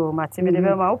 Yo mati me de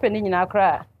be ma open ni nyina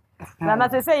kra. Nana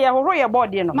say ya hohoro ye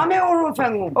board no. Mama hohoro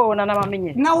fangu. Oh nana mama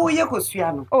nye. Na wo ye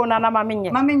kosua no. Oh nana mama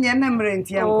nye. Mama nye na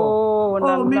mrenti enko. Oh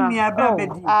nana. Oh mimi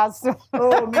ababedi. Aso.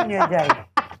 Oh mimi ajai.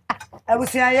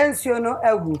 Abusia yensuo no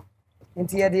agu.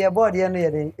 Nti ye de board ye no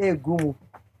ye de egu mu.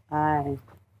 Ai.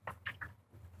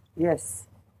 Yes.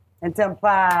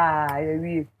 Entempa ye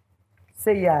wi.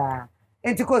 Say ya.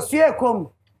 Enti kosua ekom.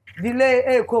 Delay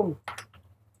ekom.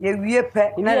 Ye wie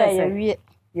pe na ye wie.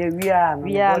 Ye wie a no.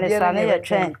 We are le sane ye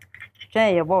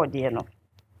twen ye board ye no.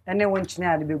 Ene wonchine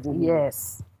ade begu.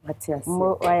 Yes. Atias.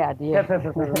 Mo why ade.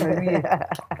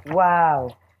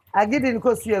 Wow. Agidi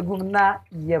nkosu egum na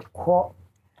ye ko.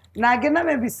 Na agena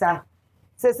me bisa.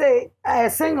 Say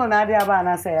single na ade aba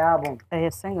na say album.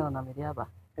 Single na me aba.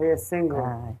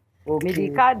 Single. Okay.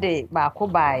 Medical day ba ko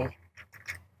bai.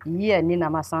 Ye ni na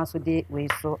masan so de we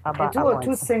so aba.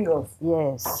 Two singles.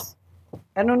 Yes.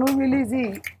 And no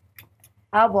release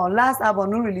album. Last album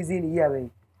no release in year way.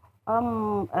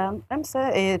 I'm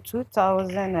say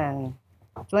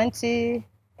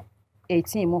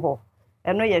 2018 mo ho.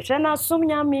 Eno ye hwe na sum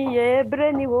nyame ye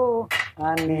breni wo.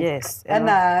 Yes. And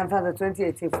for the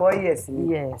 2018 4 years.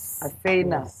 Yes. I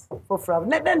faina for from.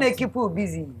 Let them keep you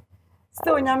busy.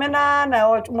 Still nyame na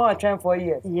more than 4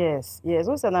 years. Yes. Yes.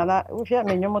 We say na we hwe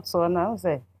menyomo to na we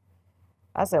say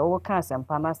as a wo kan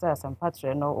sempa na say sempa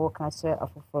tre no wo kan share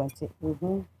afofo nti.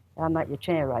 Ana ye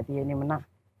twen erade anim na.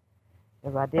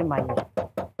 Erade ma ye.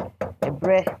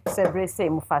 Ebre say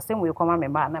mu fasem we koma me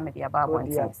ma na me dia ba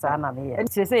bonti sa na me ye.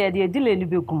 Nti say ye de edile ni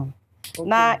begum.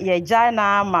 Na ye jai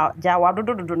na ma ja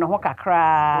wadododo no ho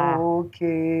kakra.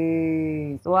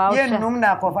 Okay. So ye num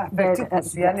na kofa affect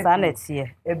kusua ne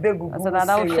sanetie. Ebegu. So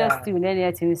na wo share stew na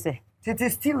ne atimi say. Titi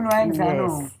stew no enta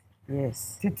no.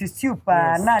 Yes. Titi stew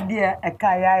pa na de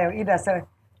ekaya yo ida say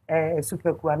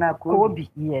super ku na kobi.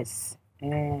 Yes.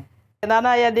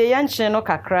 Nana ya de yanche no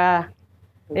kakra.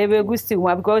 Ebe gu stew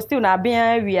wa because stew na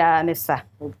bia wia ne sa.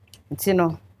 Nti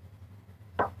no.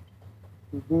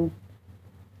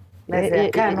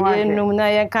 Num na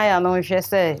ye kan ya no hwe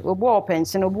se obu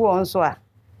openchi obu onso a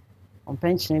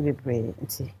openchi bebre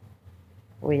nti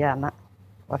o ya na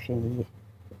wa hwe ni ye.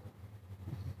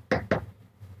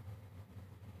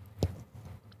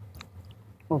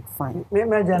 Oh fine.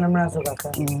 Me jana mra so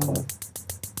kaka.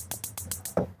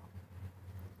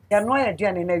 Ya no ya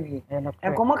duane na wie.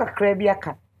 Enkomo kakra bi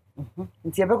aka.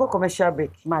 Nti ebeko commercial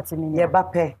break. Matini ye ba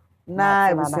pe na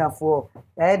ebusiafo.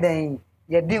 Den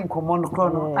ye di nkomo no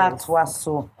krono atwa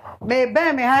so. Me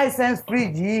be me high sense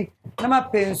fridge na ma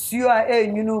pensuo a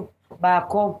enyunu ba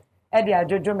ko e de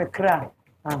ajojo me kra.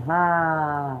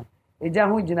 Aha. Eja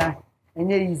ho gina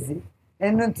enye easy.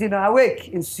 Enu nti no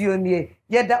awake nsuo nie.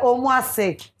 Ye da omu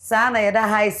ase sa na ye da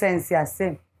high sense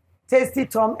ase. Tasty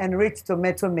Tom and rich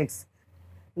tomato mix.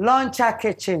 Launcher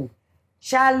Kitchen,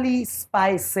 Charlie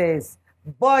Spices,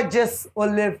 Borges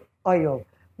Olive Oil,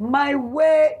 My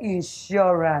Way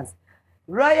Insurance,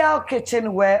 Royal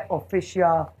Kitchenware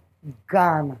Official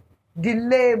Ghana,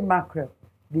 Delay Mackerel,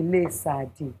 Delay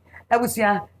Sardine.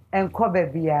 Ebusia enko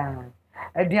bebia.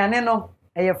 Aduane no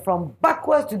from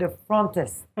backwards to the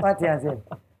frontest. What is it?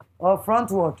 Or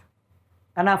frontward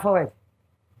and forward.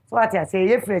 So what I say,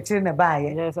 if you're children buy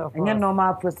it, Yes, of and you course.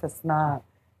 normal process now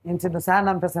into the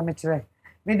Sanam Pesamitre.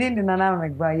 We didn't in an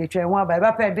McBrown's, you try one by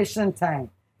edition time.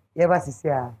 You ever see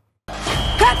here.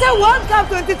 Qatar World Cup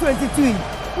 2022.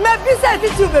 Maybe say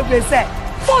it baby say.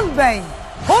 Phone bang,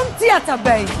 home theater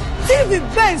bang, TV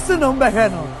bang soon on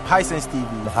Bahano. Hisense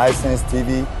TV. Hisense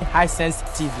TV. Hisense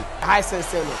TV. Hisense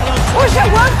TV. What's your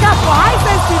World Cup for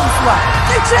Hisense TV?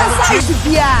 Picture size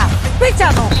here.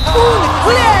 Picture no.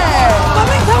 Clear.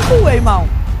 Coming come away, mount.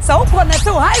 So connect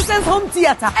to Hisense home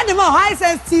theater and the more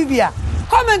Hisense TV.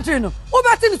 Commentary no.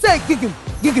 Over to say gig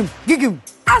him.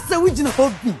 As the original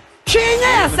hobby.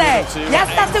 Kenya say, yes,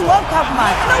 that's the World Cup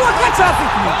match. No one catch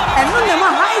traffic me. And no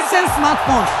more Hisense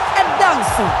smartphone. And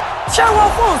dance. Show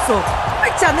our phone so.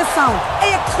 Picture the sound.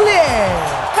 Clear.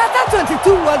 Qatar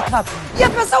 22 World Cup. Yeah,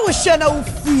 person will share no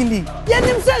feeling. Yeah,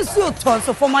 them sense so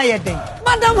so for my heading.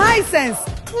 Madam Hisense.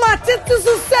 Matiti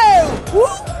to say. Woo.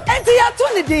 Enter your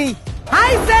 20 day.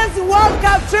 Hisense World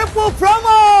Cup triple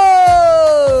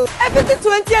promo. Every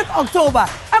 20th October.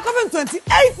 Coming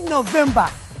 28th November.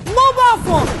 Mobile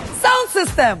phone, sound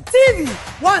system, TV,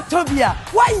 one Tobia,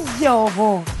 one year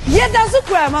home. Yet that's a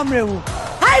crime, I'm real.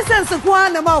 Hisense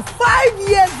one about 5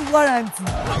 years warranty.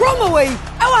 Promo way,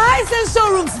 our Hisense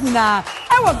showrooms now.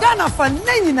 Our Ghana for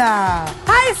Nina.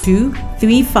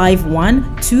 2351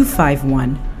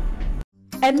 251.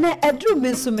 And na edru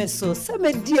meso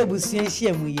sama dia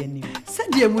busuanhia mu yeni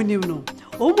sadia munim no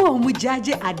omo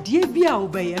jaje ade bia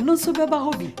obeye no so beba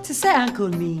hobi to say uncle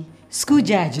me school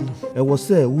judge no E was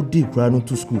say who did cry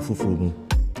to school for me.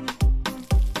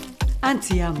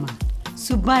 Auntie ama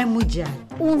subai muja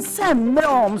unsa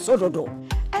mom so dodo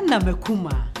na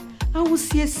mekuma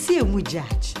awusiesie mu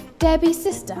judge Debbie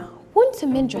sister, want to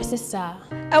mindre sister.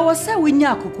 I was say we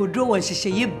nya kokodo won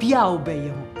hyehyeye bia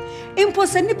obeye ho impo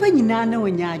se nipa nyina na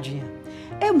wonya adwea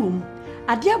emum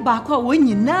ade baako a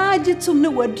wonyina agitum ne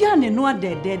waduane no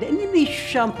adedede ni ne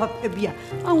hwam papa bia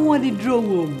anwode dro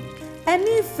wom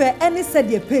ani fe ani said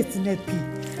your paste na pi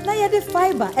na ye the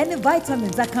fiber any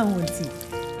vitamins aka wonti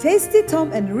Tasty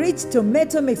Tom and Rich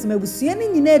Tomato Mix mabusua ni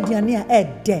nyina aduane a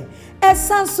ede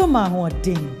esanso ma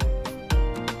hodin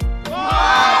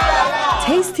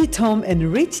Tasty Tom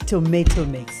and Rich Tomato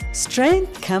Mix.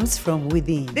 Strength comes from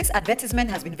within. This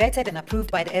advertisement has been vetted and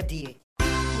approved by the FDA.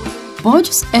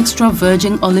 Borges Extra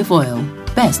Virgin Olive Oil,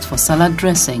 best for salad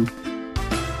dressing.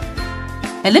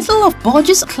 A little of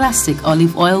Borges Classic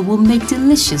Olive Oil will make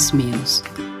delicious meals.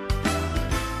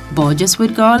 Borges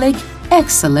with garlic,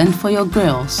 excellent for your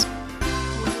girls.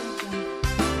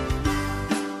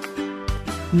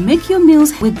 Make your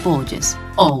meals with Borges,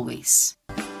 always.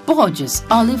 Borges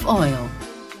Olive Oil.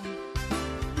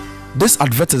 This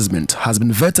advertisement has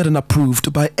been vetted and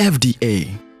approved by FDA.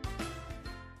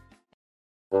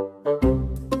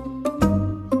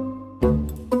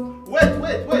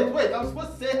 Wait. I'm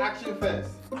supposed to say action first.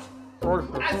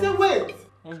 I said wait.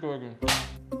 Let's go again.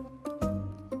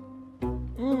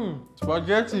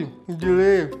 Spaghetti.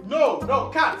 Delay. No,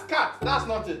 cat. That's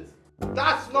not it.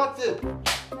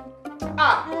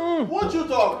 Won't you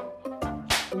talk?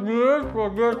 Delay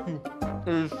spaghetti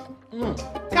is...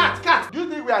 Cat, do you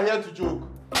think we are here to joke?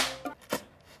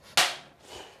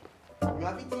 You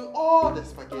have eaten all the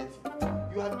spaghetti.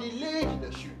 You have delayed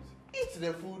the shoot. Eat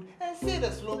the food and say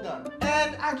the slogan.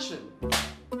 And action.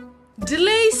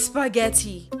 Delay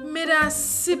spaghetti. Made us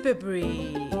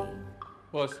sipebre.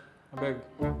 Boss, I beg.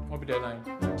 I'll be there 9.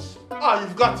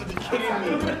 You've got to be kidding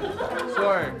me.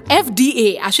 Sorry.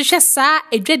 FDA, ahwehwe sa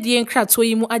edwadie nkrato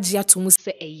yi mu agye atomu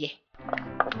se eye.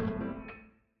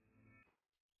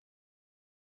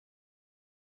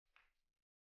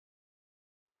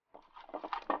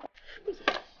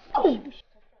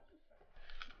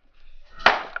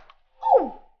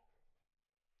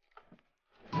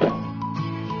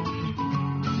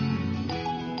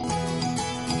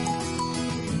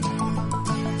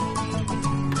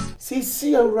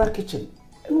 See our kitchen.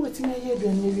 And what's in here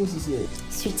doing here?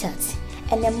 Sweetheart,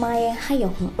 and then my higher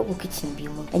home over kitchen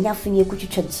beam, and now for you go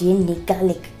to gin,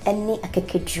 garlic, and a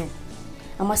cacao.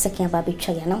 I must say, baby,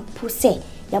 try and I'm pussy,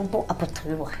 ya bought a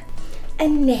potato.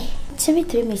 And nay, Cherry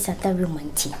 3 miss at the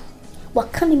romantic.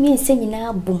 What can you mean saying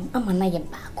now, boom, I'm an iron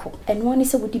back, and one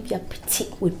is a would be a pretty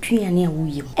with 3 and near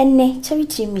you. And nay, Cherry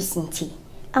 3 missing tea.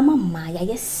 I'm a Maya,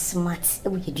 yes, smart,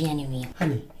 with your journey.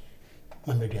 Honey,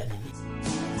 my dear.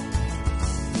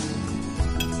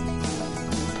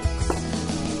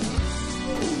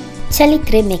 Charlie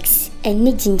 3 mix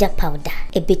and ginger powder,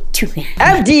 a bit too.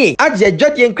 FDA, Agnes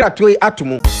Opoku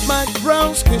Agyeman.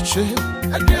 McBrown's kitchen.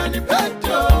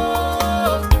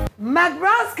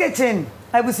 McBrown's kitchen.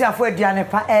 I was here for Diana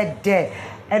pa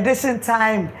edition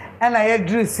time, and I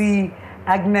agree see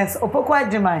Agnes Opoku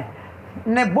Agyeman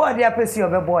ne board ya pesi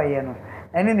obeboye no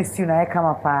ene ne stew na e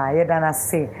kama pa ye dana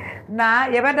se na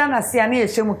ye be dana se na ye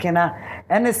hyemu kena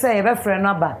ene se ye be frɛ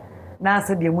no ba na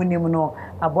ase de munim no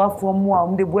aboafo mu a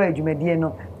umde boa adwumadie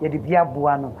no ye de bia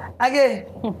boa no age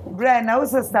bra na wo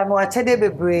sister no achede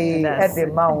bebre e de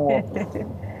ma wo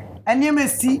ene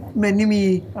mesi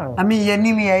manimi ami ye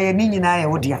nimi ye ni nyina ye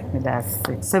wodia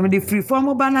se me de free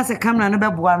form ba na se camera no be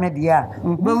boa me dia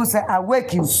be hu se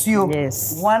awake in suo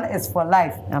one is for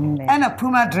life and a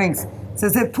Puma drinks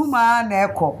se Puma na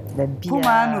eko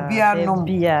Puma no bia no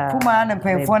Puma na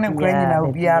penfo ne nkra nyina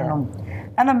bia no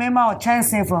ana mema o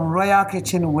chancing from Royal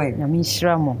Kitchen way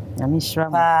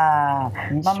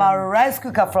Mama rice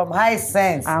cooker from High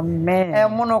Sense amen e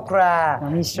monokra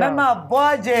mama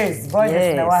Borges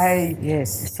na wa hey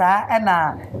sa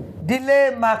ana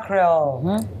delay mackerel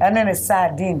and then a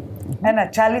sardine and a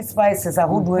Charlie spices a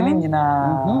hudu ni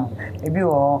nyina ebi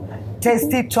o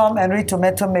tasty tom and rich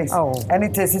tomato mix any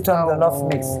tasty tom jollof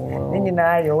mix ni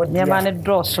nyina yo nyama ne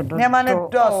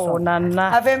doso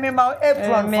nana ave me my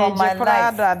apron for my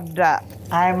life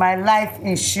my life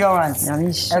insurance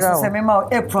so me my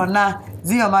apron na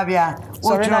zio mabia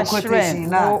o tro quotation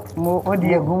na o de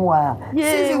egumwa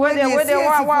sisi we de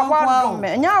wa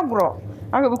me nya agro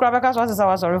akebukura beka so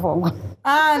say sorry for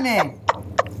ane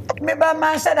me ba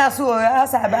man said that so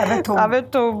asa abeto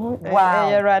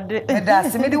yerade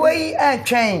that's me the way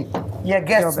train your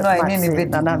guests no any me bit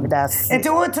na that's it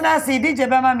won't na see DJ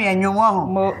be ma me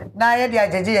anwom ho na ye de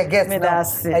ajeje your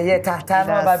guests no ye tata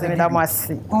no ba be da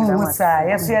mwasi musa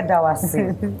yeso ye da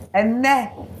wase enne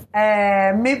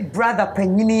me brother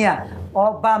panyini a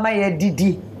oba ma ye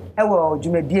didi e wo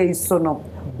dwumadie iso no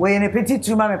we ne petit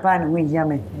tuma me pa ne ho hia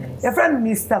me your friend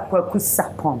Mr. Kwaku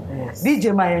Sapon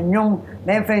DJ Mayanyom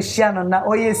na enfan hia no na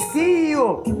oye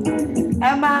CEO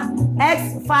Emma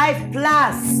X5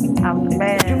 Plus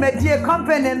amen dwumadie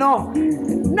company no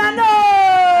nano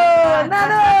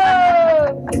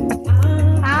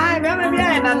ai me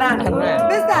bia nana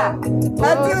Mr.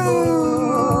 Atu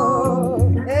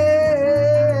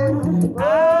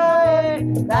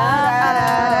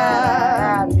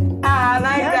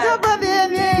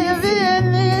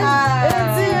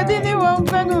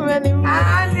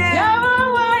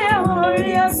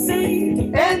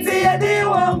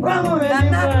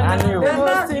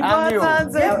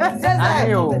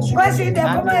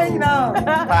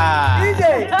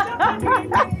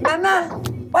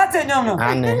What in your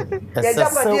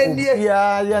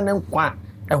name?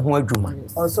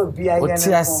 Also, be a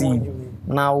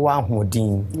now one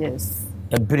hodin. Yes,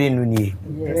 a brain ni.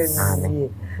 Yes,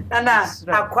 Nana,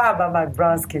 Aquaba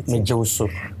McBrown's kitchen. Me Joso.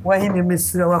 Why him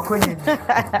Miss Wakuni?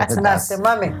 Na se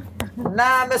mame.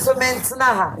 Na me so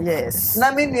mentna. Yes.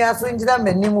 Na me nua so njira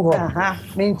manimu ho.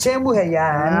 Me nchemu he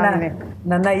ya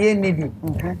na ye nidi.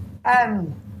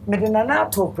 Me de nana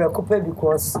to prekopa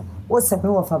because wo se me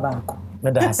wo fa banko.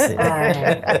 Me da se.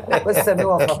 Wo se me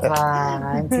wo fa pa.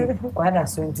 Anti kwa da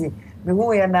so nti. Me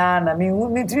hu ye na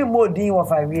me tiri modin wo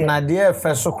fa wie. Na de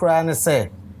fe so kra ne se.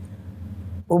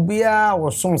 Obia wo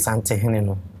som sante hene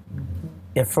no.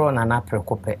 E fro na na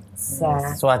prekopa.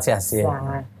 So ati ase.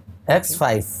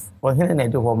 X5 ohene na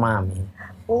de ho maami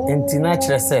enti na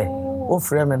kire se o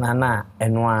frɛ me na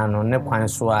eno ano ne kwan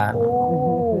so a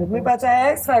me bata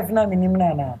X5 na minim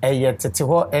na na tete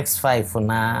ho X5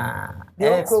 na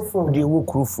de wo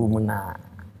krofo mu na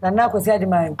akosi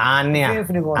Agyeman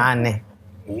ane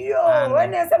yo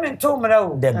when you say me tomra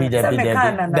o debi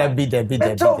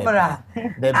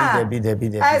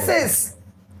I says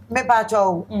me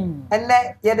pacho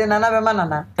enne ye de nana be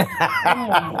manana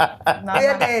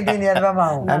ye de di ne be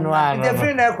ma o de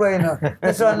free na ko no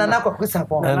so nana ko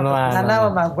kusapon nana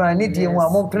ma gba ni die mu a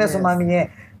mo pene so ma me ye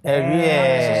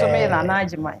so me nana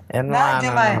Agyeman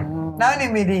na ni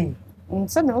mi di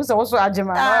so me so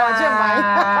Agyeman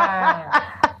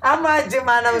ama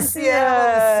Agyeman na usie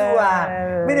suwa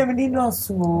me di no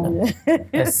suo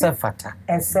esefata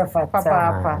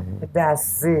papa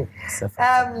that's it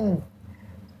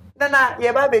Nana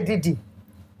ye ba be didi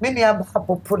me nua ba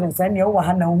popo nsa ne wo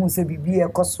ha na hu se bibi e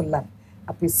kosola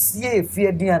apesie efie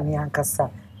aduane ankasa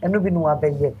eno bi no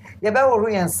abeye ye ba woro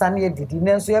ye nsa ne didi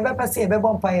nanso ye ba pese ye be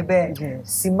bompa ye be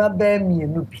sima ba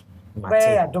mienu bi ba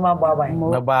ya doma bo aban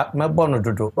me bo no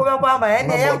dodo wo be bo aban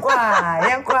ye ye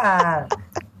kwa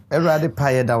everybody pa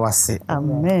ye da wase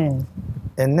amen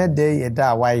enne de ye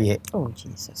da waye oh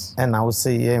Jesus and I will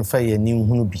say ye mfa ye ni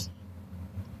hunu bi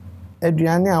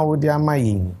aduane a wo de ama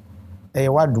ye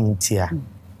wadum tia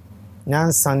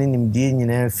nyansa ne nimdie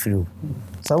nyina afiro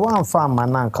so wanfa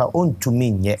amananka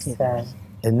ontumi nye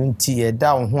enu nti ye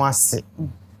da wo ho ase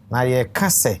na ye ka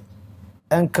se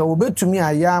enka obetumi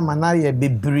aya mana ye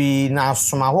bebre na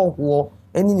asoma hoho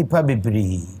eni nipa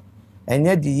bebre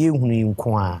enye de ye hunu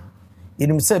nko a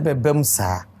enim se bebam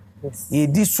saa ye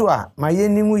di so a ma ye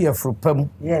nimu ye fropam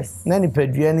na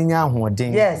nipadua ni nya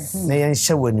ahoden na ye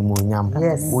nhye wanimu nyam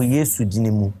wo Yesu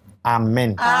dinimu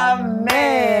amen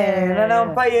na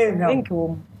mpa ye thank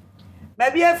you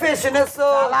maybe a fish in a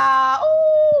soul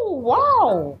oh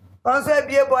wow also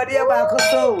be a body about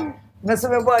so na so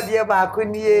me body about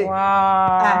nie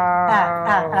wow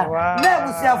na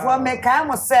busia for me kai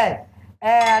mo say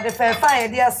the fair fire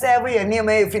dia serve your name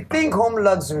if you think home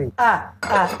luxury you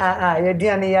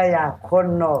dia ni ya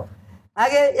kono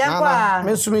age yakwa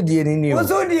me sumi die ni o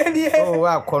so die ni oh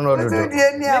akono dodo so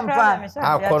die ni ampa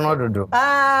akono dodo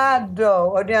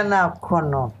do o dia na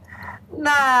akono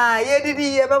na ye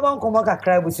didi ye baba nkomo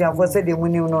kakra busia for say de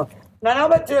munim no na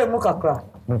obetre mu kakra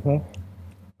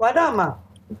wadama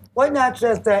wonya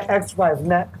trust X5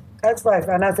 na X5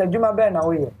 and I said juma be na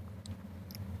wo ye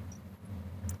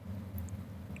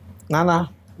Nana,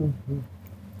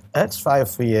 X5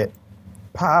 for your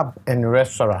pub and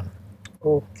restaurant.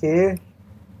 Okay.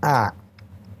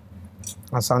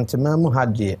 Asante memu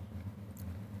hadie.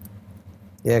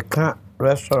 Ye ka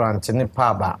restaurant ni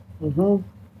pub a.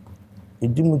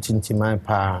 Idimu tintiman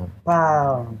pa.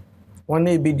 Wow.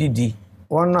 Wona ebedidi,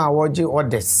 wona awoje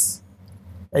orders.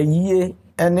 Ayie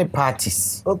any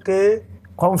parties. Okay.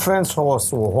 Conference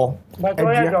halls wo ho. But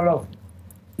jollof.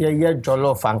 Yeah,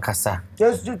 jollof ankasa.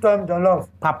 Just 2 times jollof.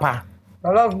 Papa.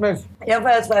 Jollof miss. Yeah,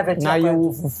 first 5 na ye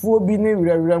fufuo bi ni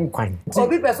wurewurem kwan.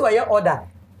 Obi person ye order.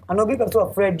 And obi person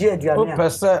afraid dia aduane. O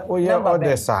person o ye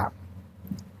order sa.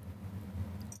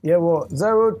 Ye wo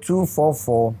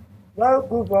 0244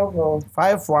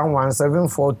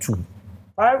 511742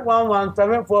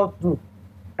 511742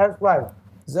 X5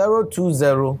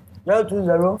 020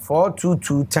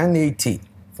 422 1080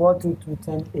 422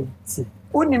 1080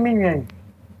 Unimi nwen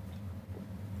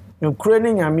nkura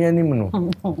ni nyame anim no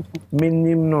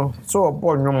menim no so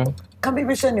obo nwom kan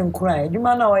bi hye ni nkura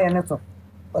adwuma na oye ne to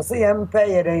o se ye mpa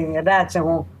ye den ye da ache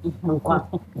ho nkwa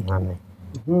amen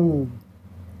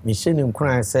mi hye ni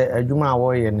nkura se adwuma a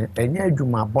wo ye ne enye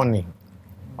adwuma bone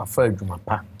afa adwuma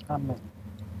pa amen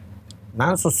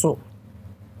nanso so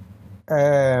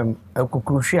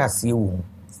akukuruhwe ase wo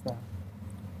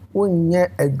wonye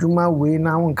adwuma we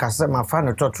na wonkase mafa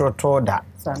ne totroto da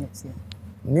sanity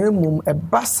nemum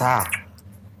ebasa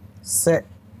se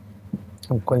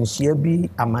nkwanhia bi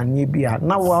amane bi a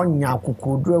na wa nya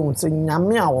akukudu ehun se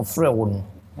nyame a wo frɛ wo no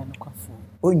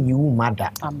onyiwu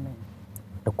mada amen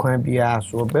ekwan bia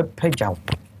so obepagyaw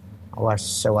awa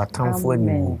hye watamfo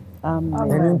animu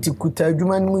amen enu ntikuta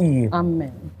adwuma no yi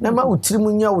amen na ma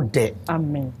utirimu nya wo de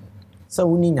amen se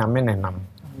woni nyame nenam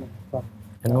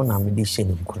eno na me de hye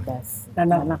ni nkura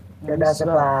na that's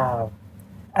pa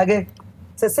age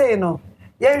say no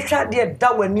ye hwa de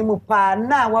da wani mu pa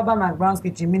na waba McBrown's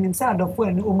kitchen minim say adofo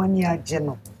ani omani age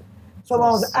no so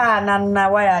was na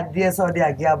why ade so de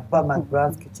age aba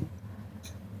McBrown's kitchen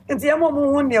nti ye mo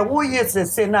mu hu ne wo ye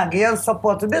say na ge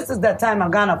support this is the time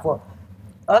I'm Ghana for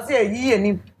I say yi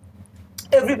ani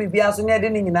every bibia so ne de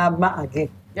ni nyina ma age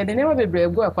ye de ne ma bebre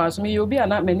egu akwa so me obi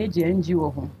ana manage NG wo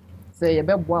ho say ye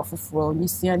bebo afoforo ni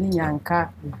sia ni nyanka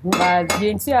ba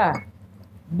de nti a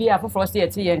bi afoforo se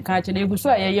yete ye nka che na eguso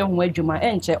a ye hu adwuma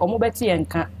enche omo beti ye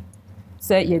nka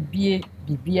se ye bie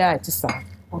bibia eti sa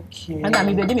okay and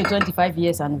me be me 25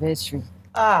 years anniversary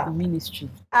ministry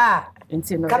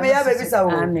nti no kama ya baby sa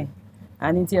wo ane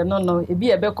nti no e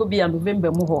bi e be ko bi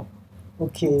November mu ho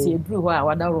okay nti e dru ho a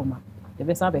wada Roma e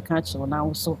be sa be ka che na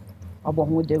wo so obo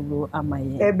ho dewro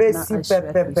amaye ebe si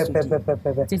pepe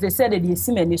ti se de di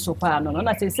esi mani so pa no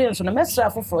na ti se nso na mesra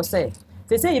afoforo se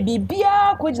say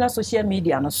bibia ko gina social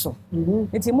media no so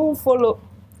nti mo follow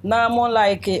na mo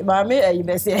like ba me e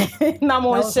be say na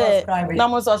mo share na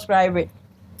mo subscribe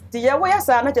ti ye wo ya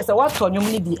sa na chese what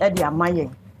tonwum ni bi e de amaye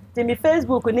ti mi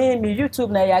Facebook ni mi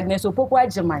YouTube na Agnes Opoku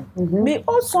Agyeman mi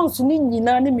all songs ni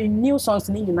nyina ni mi new songs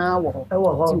ni nyina wo ho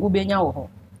ti ubenya wo ho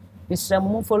Mr.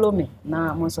 mo follow me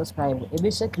na mo subscribe e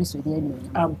be share Kristo ni ani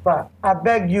ampa I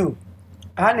beg you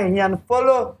and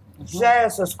follow share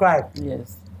subscribe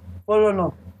yes follow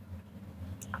no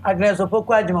Agnes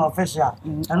Opoku Agyeman official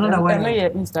and no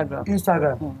way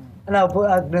Instagram and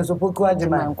Agnes Opoku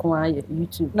Agyeman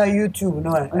YouTube na YouTube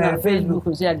no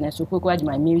Facebook say Agnes Opoku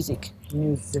Agyeman music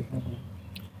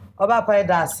oba pa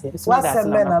dance what's the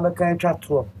man na be kan twa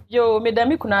to yo me da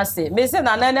mi kuna se me se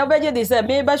na na obeje dey say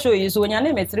me ba show you so nya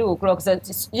na me 3 o'clock say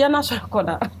ya na show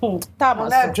koda time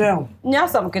so nya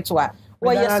sam ketwa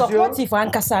wo ye supportive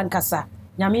ankasa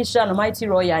nyame hira no mighty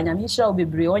royal nyame hira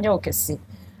obebre onye okese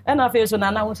na face so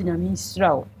na na wo nyame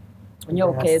hira o onye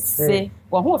okese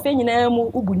wo ho fe nyina mu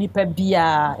ubu nipa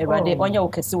bia Ewurade onye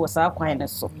okese wo saa kwan ne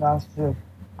so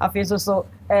afi so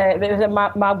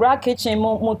McBrown's kitchen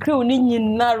mo crew ni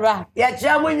nyinara ya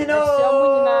chia mo nyina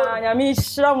nyame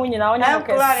hira mo nyina onye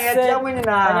okese ya chia mo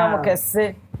nyina onye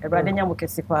okese Ewurade nya mo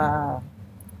kese pa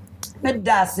me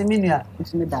dase minua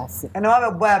me dase and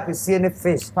wa be boy apese ne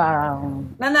fish pa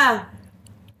nana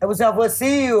I was for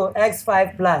see you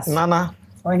X5 plus nana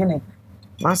ohene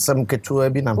masam ketua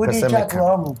bi na mpese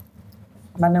meka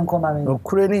manen ko mame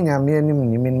okure ni nyame anim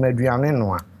ni min maduane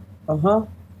no a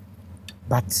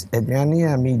but aduane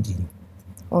a medi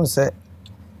on se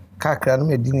kakra no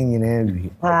medi ni nyina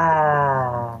awie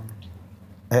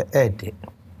ede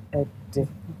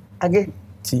age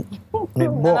ti me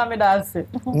bo na me dance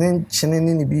nen chine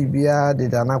ni bibia de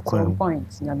da na kwan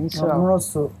point nyame hira no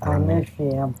so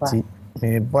amehwe ampa ti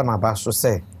me bo na ba so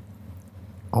se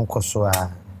onko so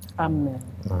a amen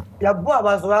ya bo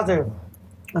abaso wate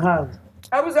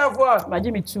Abusafo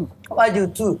maji me 2 maji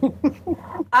 2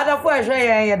 Adafo ehwe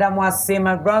yen ye da mo ase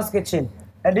McBrown's kitchen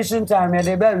edition time ye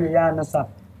de ba wi ya na sa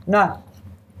na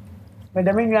me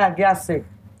da me nwa age ase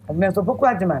Agnes Opoku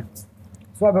Agyeman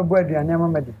so abebo aduane ma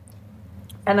mede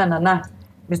ena nana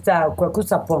Mr. Kwaku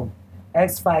Sapon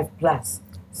X5 plus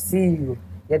CEO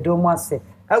ye do mo ase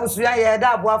abusu ya ye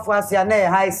da aboafo ase na ye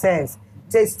high sense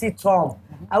tasty tom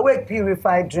awake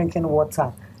purified drinking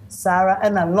water Sarah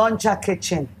and a launcher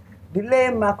kitchen delay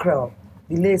mackerel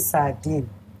delay sardine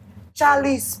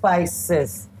Charlie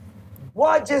spices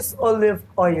Borges olive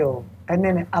oil and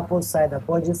then apple cider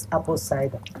Borges apple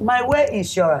cider my way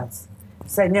insurance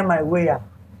say near my way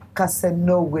cause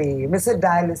no way Mr.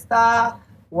 dial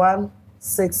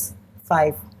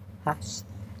 *165#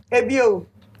 ebio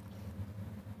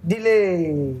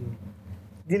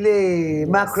delay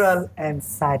mackerel and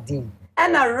sardine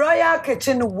and a royal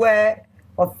kitchenware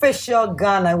official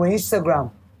Ghana on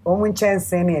Instagram omun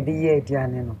chense na de ye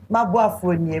aduane no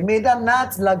maboafo nie made a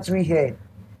nut luxury hair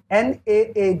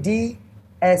NAADS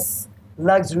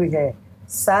luxury hair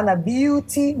sana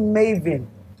beauty maven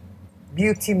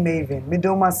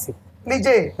midomasi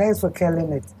DJ thanks for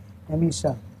killing it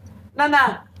Amisha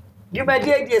nana you my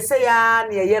dear say ya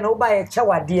na ye no ba ye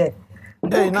chawade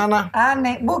hey nana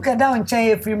ane book down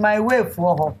chen free my way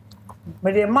for her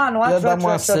but the man what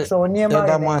so near my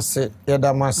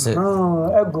yedamase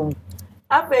egum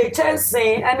ape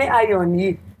chensing any iron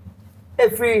yi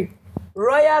every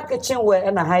royal kitchenware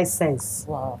and a high sense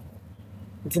wow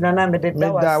ntinana me de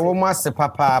da wo mase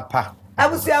papa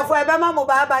abusuafo e be ma mo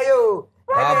bye bye yo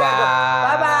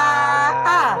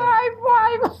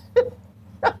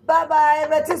bye bye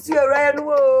better see you right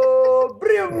no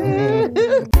brim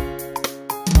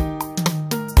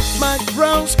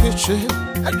McBrown's kitchen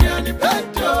Agyeman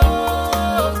Pedo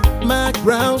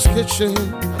McBrown's kitchen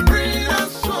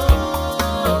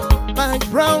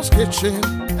McBrown's kitchen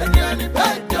Agyeman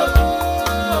Pedo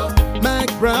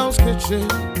McBrown's kitchen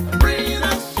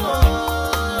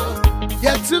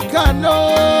yet to cano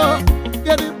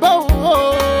get it bow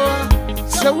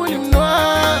so when him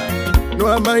no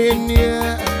am I in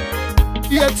here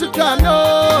yet to cano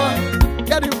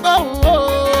get it bow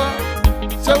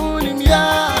so when him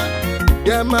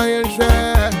yeah my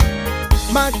share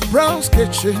McBrown's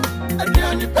kitchen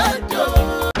Agyeman Pedo